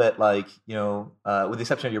cool that like with the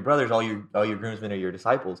exception of your brothers, all your groomsmen are your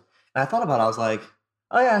disciples." And I thought about it. I was like,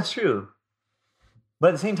 "Oh yeah, that's true." But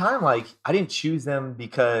at the same time, like I didn't choose them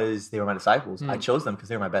because they were my disciples. I chose them because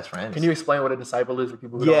they were my best friends. Can you explain what a disciple is for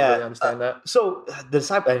people who don't really understand that? So the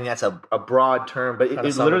disciple, I mean, that's a broad term, but it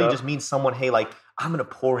literally just means someone, hey, like I'm going to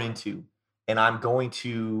pour into and I'm going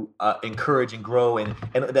to encourage and grow, and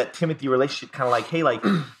that Timothy relationship, kind of like, hey, like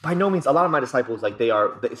by no means, a lot of my disciples, like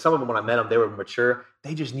some of them when I met them, they were mature.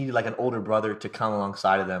 They just needed like an older brother to come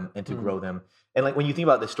alongside of them and to grow them. And like when you think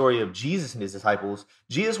about the story of Jesus and his disciples,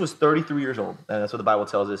 Jesus was 33 years old, and that's what the Bible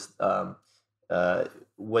tells us.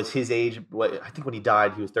 Was his age? I think when he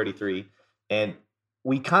died, he was 33, and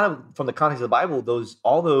we kind of, from the context of the Bible,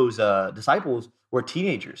 all those disciples were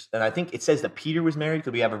teenagers. And I think it says that Peter was married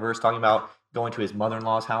because we have a verse talking about going to his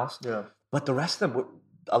mother-in-law's house. Yeah. But the rest of them,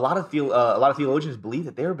 a lot of theologians believe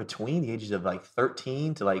that they were between the ages of like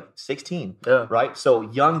 13 to like 16. Yeah. Right? So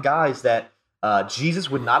young guys that Jesus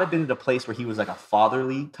would not have been in a place where he was like a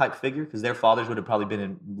fatherly type figure, because their fathers would have probably been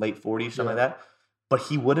in late 40s, something like that. But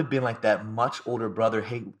he would have been like that much older brother.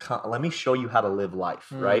 Hey, let me show you how to live life,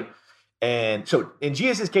 right? And so in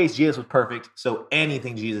Jesus' case, Jesus was perfect. So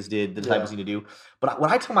anything Jesus did, the disciples need to do. But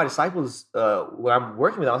what I tell my disciples when I'm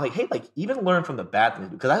working with them, I was like, hey, like even learn from the bad things.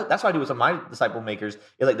 Because that's what I do with some of my disciple makers.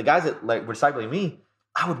 Is like the guys that like were discipling me,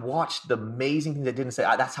 I would watch the amazing things they did and say,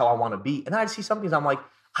 that's how I want to be. And then I'd see some things, I'm like,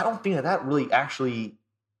 I don't think that really actually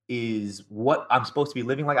is what I'm supposed to be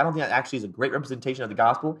living like. I don't think that actually is a great representation of the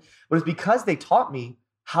gospel. But it's because they taught me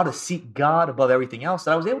how to seek God above everything else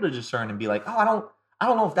that I was able to discern and be like, oh, I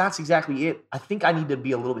don't know if that's exactly it. I think I need to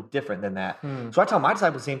be a little bit different than that. So I tell my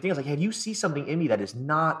disciples the same thing. I was like, hey, if you see something in me that is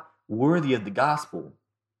not worthy of the gospel,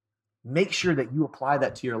 make sure that you apply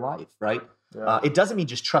that to your life, right? Yeah. It doesn't mean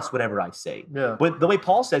just trust whatever I say. Yeah. But the way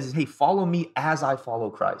Paul says is, hey, follow me as I follow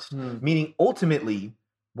Christ. Meaning ultimately,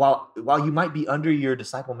 while you might be under your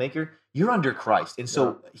disciple maker, you're under Christ. And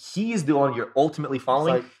so he is the one you're ultimately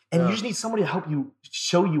following. Like, and you just need somebody to help you,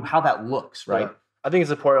 show you how that looks, right? Yeah. I think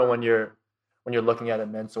it's important when you're looking at a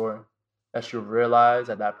mentor, that you realize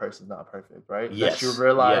that person's not perfect, right? Yes. That you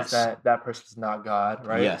realize that person's not God,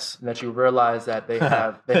 right? Yes. And that you realize that they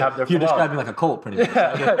have their flaws. You're describing like a cult, pretty much.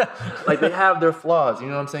 Like they have their flaws, you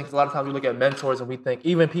know what I'm saying? Because a lot of times we look at mentors and we think,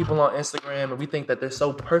 even people on Instagram, and we think that they're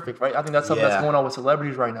so perfect, right? I think that's something that's going on with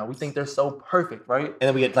celebrities right now. We think they're so perfect, right? And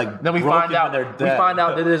then we get like, then we find out that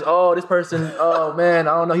this person, oh man,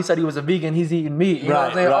 I don't know, he said he was a vegan, he's eating meat. You know what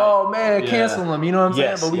I'm saying? Right. Oh man, cancel him, you know what I'm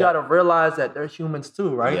saying? But we got to realize that they're humans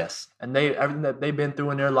too, right? Yes. And everything that they've been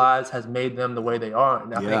through in their lives has made them the way they are.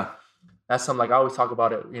 And I think that's something, like I always talk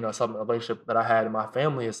about it, you know, a relationship that I had in my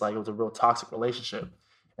family. It's like, it was a real toxic relationship.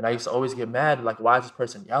 And I used to always get mad, like, why is this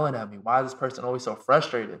person yelling at me? Why is this person always so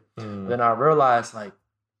frustrated? Then I realized, like,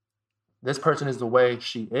 this person is the way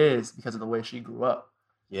she is because of the way she grew up.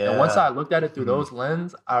 Yeah. And once I looked at it through those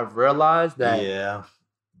lenses, I realized that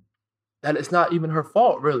that it's not even her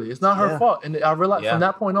fault, really. It's not her fault. And I realized from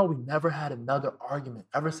that point on, we never had another argument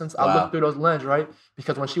ever since I looked through those lenses, right?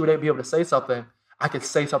 Because when she would be able to say something, I could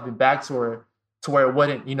say something back to her to where it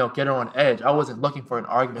wouldn't, you know, get her on edge. I wasn't looking for an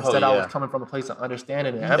argument. Instead, I was coming from a place of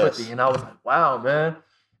understanding and empathy. And I was like, wow, man.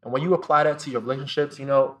 And when you apply that to your relationships, you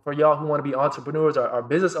know, for y'all who want to be entrepreneurs or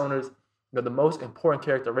business owners, you know, the most important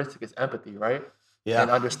characteristic is empathy, right? Yeah.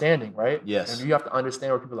 And understanding, right? Yes. And you have to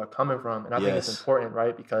understand where people are coming from. And I think it's important,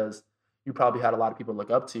 right? Because you probably had a lot of people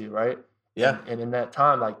look up to you, right? Yeah. And in that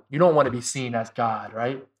time, like, you don't want to be seen as God,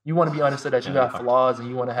 right? You want to be understood that you have flaws and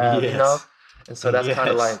you want to have, you know? And so that's kind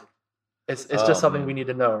of like, it's just something we need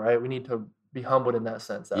to know, right? We need to be humbled in that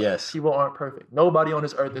sense. That people aren't perfect. Nobody on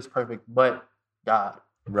this earth is perfect but God.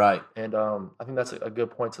 Right. And I think that's a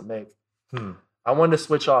good point to make. I wanted to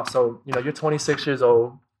switch off. So, you know, you're 26 years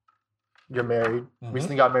old. You're married.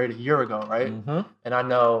 Recently got married a year ago, right? And I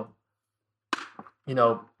know, you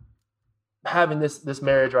know, having this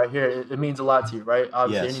marriage right here, it means a lot to you, right?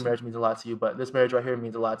 Obviously, any marriage means a lot to you, but this marriage right here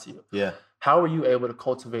means a lot to you. Yeah. How were you able to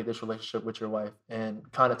cultivate this relationship with your wife?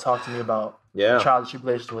 And kind of talk to me about the trials and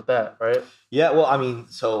tribulations with that, right? Yeah, well, I mean,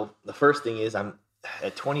 so the first thing is I'm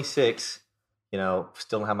at 26, you know,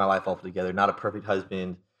 still don't have my life all put together, not a perfect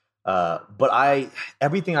husband, but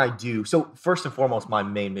everything I do, so first and foremost, my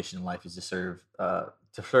main mission in life is to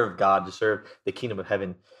serve God, to serve the kingdom of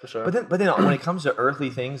heaven. For sure. But then when it comes to earthly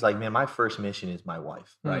things, like, man, my first mission is my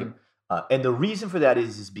wife, right? And the reason for that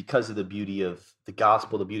is because of the beauty of the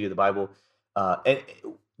gospel, the beauty of the Bible. And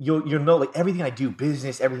you'll know, like, everything I do,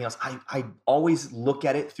 business, everything else, I always look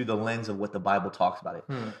at it through the lens of what the Bible talks about it.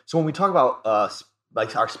 So when we talk about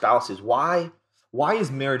like our spouses, why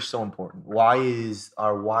is marriage so important? Why is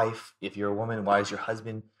our wife, if you're a woman, why is your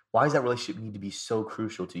husband, why does that relationship need to be so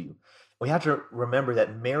crucial to you? We have to remember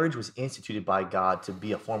that marriage was instituted by God to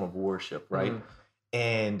be a form of worship, right?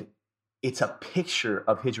 And it's a picture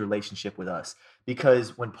of his relationship with us.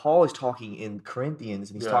 Because when Paul is talking in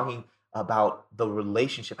Corinthians, and he's talking about the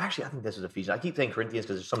relationship, actually, I think this is Ephesians. I keep saying Corinthians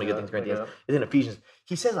because there's so many good things in Corinthians. It's in Ephesians.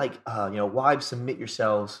 He says, like, you know, wives, submit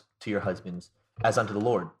yourselves to your husbands as unto the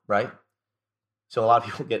Lord, right? So a lot of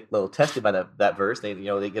people get a little tested by that verse. They get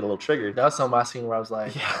a little triggered. That was something I seen where I was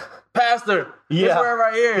like, Yeah. Pastor, Yeah. it's where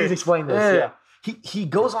right here. Please explain this. Yeah. He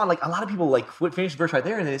goes on, like, a lot of people like finish the verse right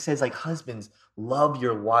there, and then it says, like, husbands, love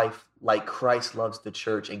your wife like Christ loves the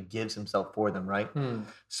church and gives himself for them, right?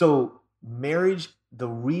 So marriage, the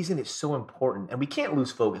reason it's so important, and we can't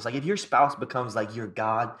lose focus. Like, if your spouse becomes like your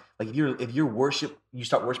God, like if you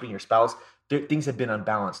start worshiping your spouse, things have been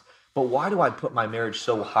unbalanced. But why do I put my marriage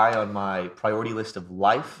so high on my priority list of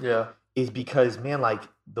life? Yeah. Is because, man, like,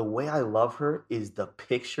 the way I love her is the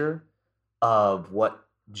picture of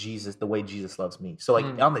the way Jesus loves me. So, like,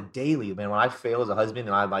 on the daily, man, when I fail as a husband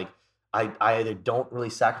and I either don't really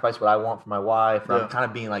sacrifice what I want for my wife, or I'm kind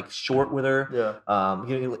of being like short with her,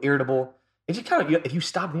 getting a little irritable. It's just kind of, if you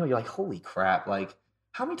stop me, you're like, holy crap, like,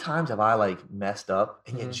 how many times have I like messed up,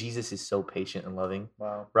 and yet Jesus is so patient and loving.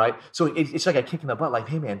 Wow. Right? So it's like a kick in the butt, like,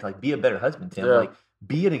 hey man, to like be a better husband, Tim. Like,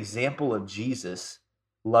 be an example of Jesus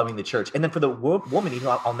loving the church. And then for the woman, even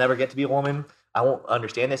though I'll never get to be a woman, I won't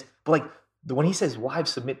understand this, but like, when he says,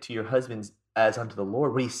 wives, submit to your husbands as unto the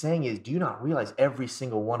Lord, what he's saying is, do you not realize every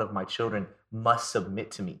single one of my children must submit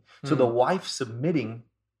to me? So the wife submitting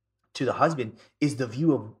to the husband is the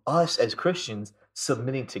view of us as Christians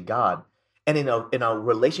submitting to God. And in a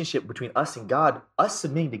relationship between us and God, us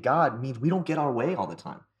submitting to God means we don't get our way all the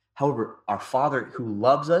time. However, our Father who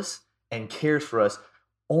loves us and cares for us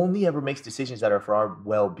only ever makes decisions that are for our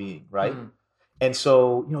well-being, right? And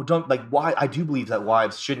so, why I do believe that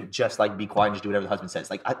wives shouldn't just like be quiet and just do whatever the husband says.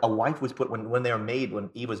 Like, a wife was put when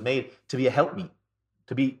Eve was made, to be a helpmeet,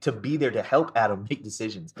 to be there to help Adam make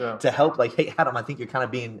decisions, to help, like, hey Adam, I think you're kind of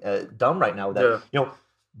being dumb right now with that,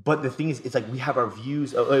 But the thing is, it's like we have our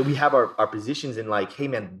views, we have our positions in, like, hey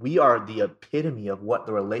man, we are the epitome of what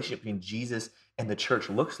the relationship between Jesus and the church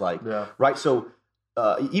looks like, right? So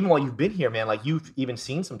even while you've been here, man, like, you've even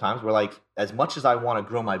seen sometimes where, like, as much as I want to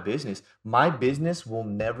grow my business will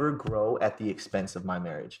never grow at the expense of my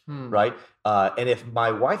marriage, right? And if my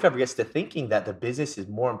wife ever gets to thinking that the business is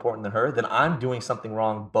more important than her, then I'm doing something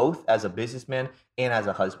wrong, both as a businessman and as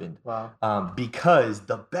a husband. Wow. Because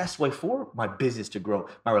the best way for my business to grow,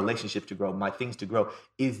 my relationship to grow, my things to grow,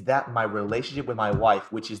 is that my relationship with my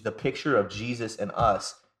wife, which is the picture of Jesus and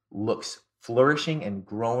us, looks flourishing and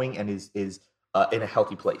growing and is in a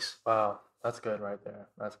healthy place. Wow, that's good right there.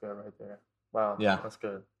 Wow, yeah, that's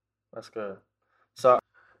good. So,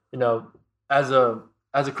 as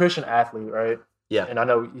a Christian athlete, right? Yeah. And I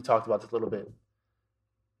know you talked about this a little bit.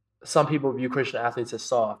 Some people view Christian athletes as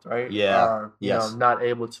soft, right? Yeah. Or, not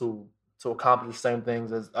able to accomplish the same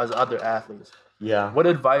things as other athletes. Yeah. What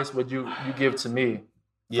advice would you give to me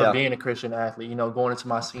yeah. for being a Christian athlete? Going into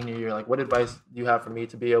my senior year, like, what advice do you have for me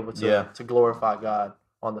to be able to glorify God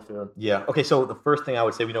on the field? Yeah. Okay. So the first thing I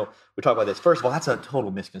would say, we talk about this. First of all, that's a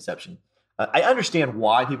total misconception. I understand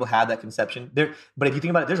why people have that conception there, but if you think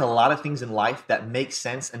about it, there's a lot of things in life that make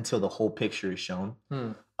sense until the whole picture is shown.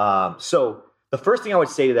 So the first thing I would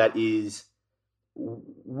say to that is,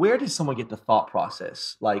 where did someone get the thought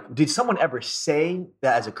process? Like, did someone ever say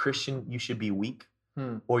that as a Christian you should be weak,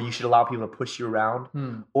 or you should allow people to push you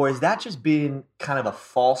around, or is that just being kind of a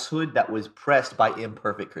falsehood that was pressed by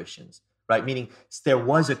imperfect Christians? Right? Meaning there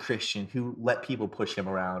was a Christian who let people push him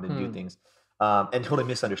around and do things, and totally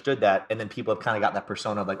misunderstood that. And then people have kind of got that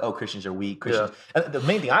persona of like, oh, Christians are weak. Christians. Yeah. And the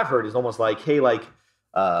main thing I've heard is almost like, hey, like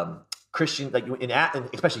Christian, like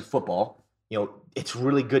especially football, it's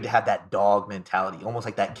really good to have that dog mentality, almost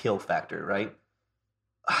like that kill factor, right?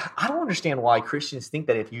 I don't understand why Christians think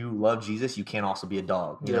that if you love Jesus, you can't also be a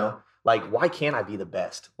dog, you know? Like, why can't I be the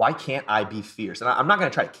best? Why can't I be fierce? And I'm not going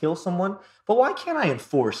to try to kill someone, but why can't I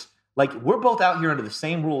enforce? Like, we're both out here under the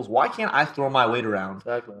same rules. Why can't I throw my weight around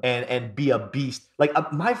and be a beast? Like,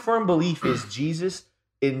 my firm belief is Jesus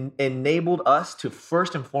enabled us to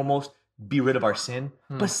first and foremost be rid of our sin,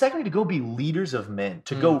 but secondly, to go be leaders of men,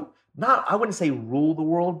 to go, I wouldn't say rule the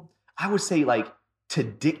world. I would say, like, to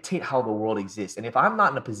dictate how the world exists. And if I'm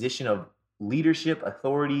not in a position of leadership,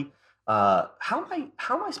 authority, how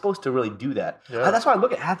am I supposed to really do that? That's why I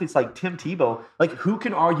look at athletes like Tim Tebow. Like, who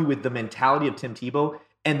can argue with the mentality of Tim Tebow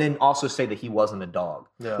and then also say that he wasn't a dog?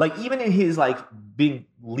 Like, even in his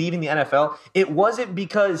leaving the NFL, it wasn't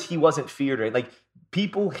because he wasn't feared, right? Like,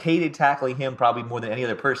 people hated tackling him probably more than any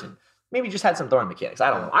other person. Maybe he just had some throwing mechanics. I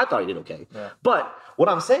don't know. I thought he did okay. But what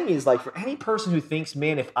I'm saying is, like, for any person who thinks,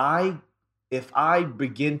 man, if I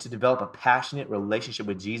begin to develop a passionate relationship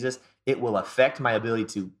with Jesus, it will affect my ability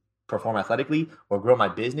to perform athletically or grow my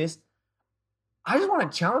business, I just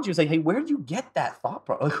want to challenge you and say, hey, where did you get that thought?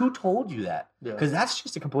 Like, who told you that? Because that's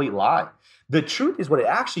just a complete lie. The truth is what it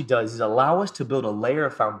actually does is allow us to build a layer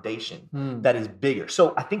of foundation that is bigger.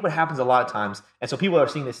 So I think what happens a lot of times, and so people are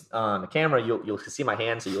seeing this on the camera, you'll see my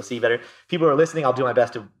hand, so you'll see better. People are listening, I'll do my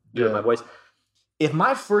best to do it in my voice. If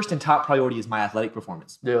my first and top priority is my athletic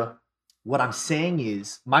performance, what I'm saying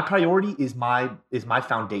is my priority is my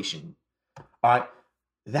foundation. All right.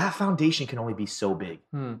 That foundation can only be so big,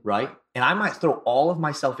 right? And I might throw all of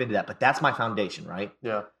myself into that, but that's my foundation, right?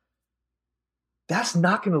 Yeah. That's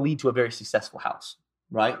not going to lead to a very successful house,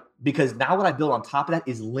 right? Because now what I build on top of that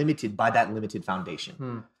is limited by that limited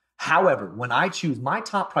foundation. However, when I choose my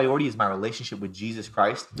top priority is my relationship with Jesus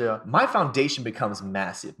Christ, my foundation becomes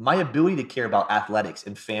massive. My ability to care about athletics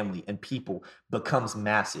and family and people becomes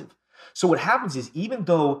massive. So what happens is even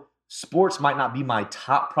though sports might not be my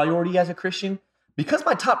top priority as a Christian, because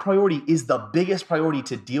my top priority is the biggest priority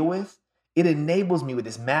to deal with, it enables me with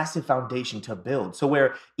this massive foundation to build. So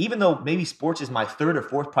where even though maybe sports is my third or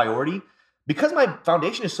fourth priority, because my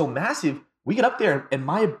foundation is so massive, we get up there and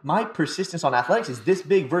my persistence on athletics is this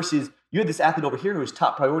big versus you're this athlete over here whose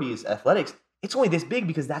top priority is athletics. It's only this big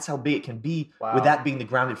because that's how big it can be with that being the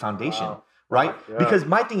grounded foundation, right? Yeah. Because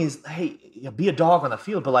my thing is, hey, be a dog on the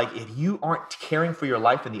field, but like if you aren't caring for your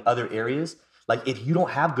life in the other areas, like if you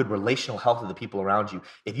don't have good relational health with the people around you,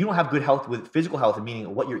 if you don't have good health with physical health,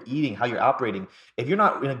 meaning what you're eating, how you're operating, if you're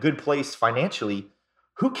not in a good place financially,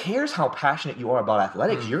 who cares how passionate you are about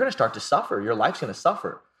athletics? You're going to start to suffer. Your life's going to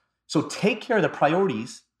suffer. So take care of the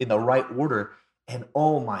priorities in the right order. And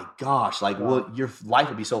oh my gosh, like your life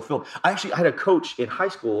will be so filled. I had a coach in high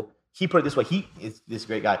school. He put it this way. He is this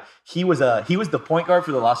great guy. He was the point guard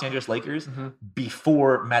for the Los Angeles Lakers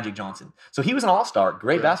before Magic Johnson. So he was an all-star,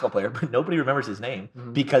 great basketball player, but nobody remembers his name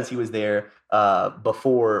because he was there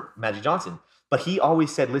before Magic Johnson. But he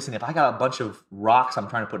always said, listen, if I got a bunch of rocks I'm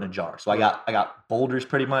trying to put in a jar. So I got boulders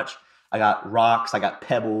pretty much. I got rocks, I got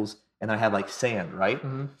pebbles, and then I have like sand, right?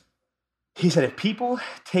 He said, if people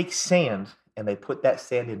take sand and they put that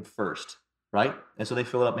sand in first, right? And so they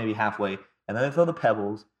fill it up maybe halfway, and then they throw the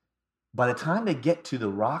pebbles. By the time they get to the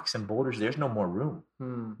rocks and boulders, there's no more room,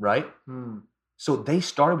 right? So they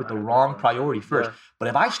started with the wrong priority first. Yeah. But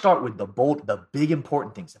if I start with the big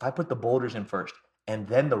important things, if I put the boulders in first, and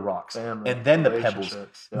then the rocks, and then the pebbles,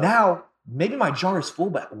 now maybe my jar is full,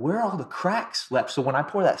 but where are all the cracks left? So when I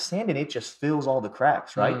pour that sand in, it just fills all the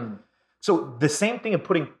cracks, right? So the same thing of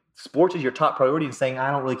putting sports as your top priority and saying,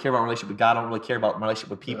 I don't really care about my relationship with God, I don't really care about my relationship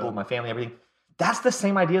with people, my family, everything. That's the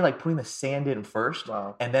same idea, like putting the sand in first,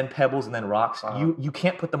 and then pebbles, and then rocks. You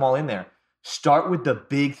can't put them all in there. Start with the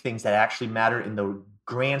big things that actually matter in the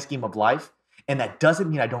grand scheme of life. And that doesn't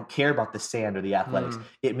mean I don't care about the sand or the athletics.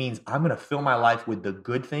 It means I'm going to fill my life with the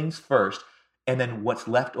good things first. And then what's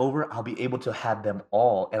left over, I'll be able to have them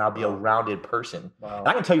all. And I'll be a rounded person. And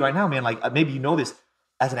I can tell you right now, man, like maybe you know this,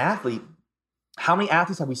 as an athlete, how many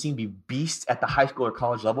athletes have we seen be beasts at the high school or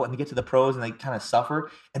college level and they get to the pros and they kind of suffer?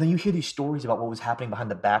 And then you hear these stories about what was happening behind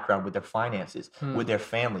the background with their finances, with their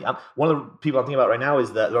family. One of the people I'm thinking about right now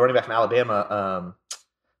is the running back from Alabama.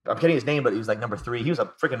 I'm forgetting his name, but he was like number 3. He was a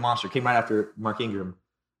freaking monster. Came right after Mark Ingram.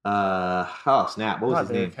 Oh snap! What was his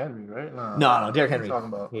name? Derrick Henry, right? No, Derrick Henry. What are you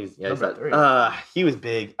talking about? Number 3. He was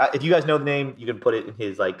big. If you guys know the name, you can put it in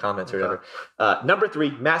his like comments or whatever. Number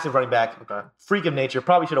 3, massive running back, freak of nature.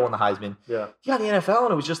 Probably should have won the Heisman. Yeah, he got in the NFL,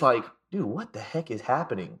 and it was just like, dude, what the heck is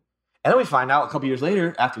happening? And then we find out a couple years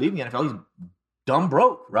later, after leaving the NFL, he's dumb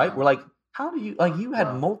broke. Right? We're like, how do you you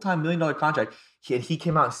had multi-million-dollar contract? He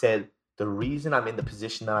came out and said, the reason I'm in the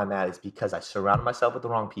position that I'm at is because I surrounded myself with the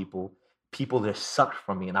wrong people. People just sucked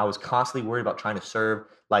from me, and I was constantly worried about trying to serve,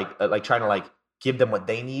 like trying to give them what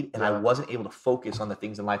they need, and I wasn't able to focus on the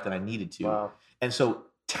things in life that I needed to. And so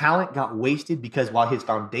talent got wasted because while his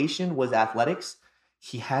foundation was athletics,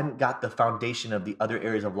 he hadn't got the foundation of the other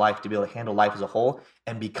areas of life to be able to handle life as a whole.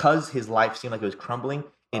 And because his life seemed like it was crumbling,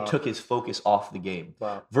 it took his focus off the game.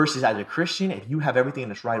 Versus as a Christian, if you have everything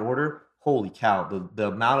in its right order, holy cow, the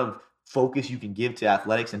amount of focus you can give to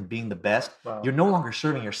athletics and being the best, you're no longer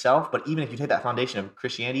serving yourself. But even if you take that foundation of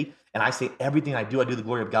Christianity and I say everything I do the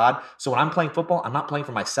glory of God. So when I'm playing football, I'm not playing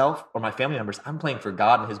for myself or my family members. I'm playing for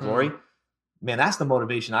God and his glory. Man, that's the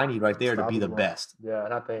motivation I need right there to be the best. Yeah,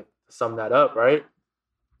 and I think to sum that up, right?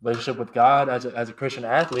 Relationship with God as a Christian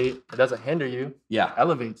athlete, it doesn't hinder you. Yeah.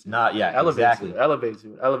 Elevates you. Elevates you. Elevates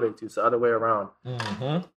you. It's the other way around.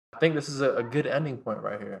 I think this is a good ending point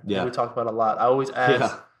right here. Yeah. We talked about a lot. I always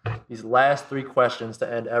ask these last 3 questions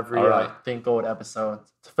to end every Think Gold episode.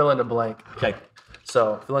 To fill in the blank. Okay.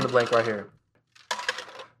 So fill in the blank right here.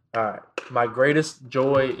 All right. My greatest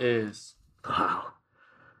joy is. Wow.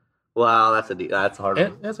 Wow, that's a hard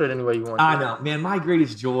one. Answer it any way you want. I know, man. My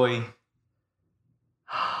greatest joy.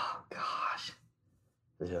 Oh gosh,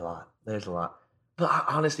 there's a lot. But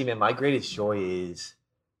honestly, man, my greatest joy is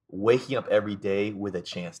waking up every day with a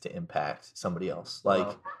chance to impact somebody else.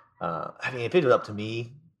 Like, I mean, if it was up to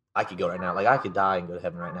me, I could go right now. Like, I could die and go to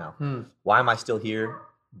heaven right now. Why am I still here?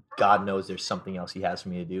 God knows there's something else he has for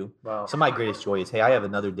me to do. Wow. So my greatest joy is, hey, I have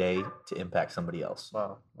another day to impact somebody else.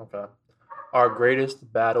 Wow. Okay. Our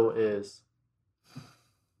greatest battle is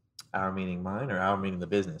Our meaning mine or our meaning the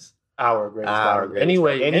business? our greatest battle. Greatest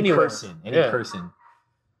Anyway, battle. Any anywhere. person.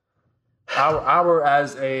 Our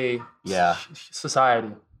as a Yeah.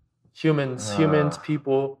 society, humans,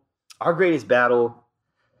 people. Our greatest battle,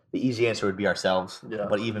 the easy answer would be ourselves. Yeah.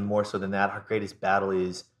 But even more so than that, our greatest battle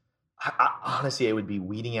is, honestly, it would be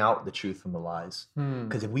weeding out the truth from the lies.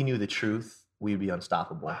 Because if we knew the truth, we would be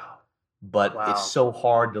unstoppable. Wow. But Wow. it's so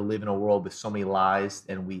hard to live in a world with so many lies,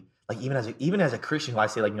 and we like even as a Christian who I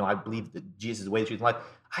say, like, I believe that Jesus is the way, the truth, and life,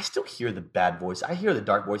 I still hear the bad voice. I hear the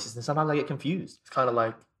dark voices, and sometimes I get confused. It's kind of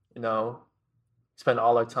like, spend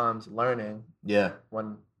all our times learning Yeah.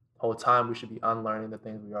 when the whole time we should be unlearning the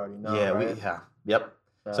things we already know. Yeah. right? Yep.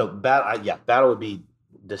 Yeah. So battle would be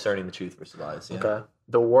discerning the truth versus lies. Yeah. Okay.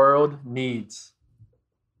 The world needs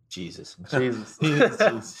Jesus. Jesus.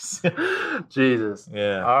 Jesus. Jesus.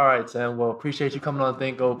 Yeah. All right, Tim. Well, appreciate you coming on the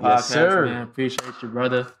Think Go podcast, Yes, sir. man. Appreciate you,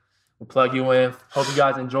 brother. We'll plug you in. Hope you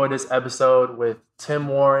guys enjoyed this episode with Tim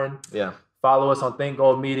Warren. Yeah. Follow us on Think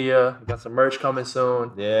Gold Media. We got some merch coming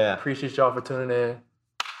soon. Yeah. Appreciate y'all for tuning in.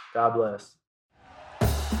 God bless.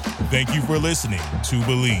 Thank you for listening to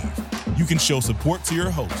Believe. You can show support to your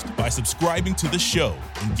host by subscribing to the show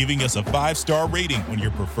and giving us a 5-star rating on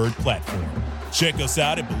your preferred platform. Check us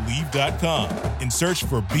out at Believe.com and search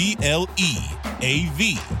for BLEAV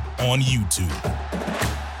on YouTube.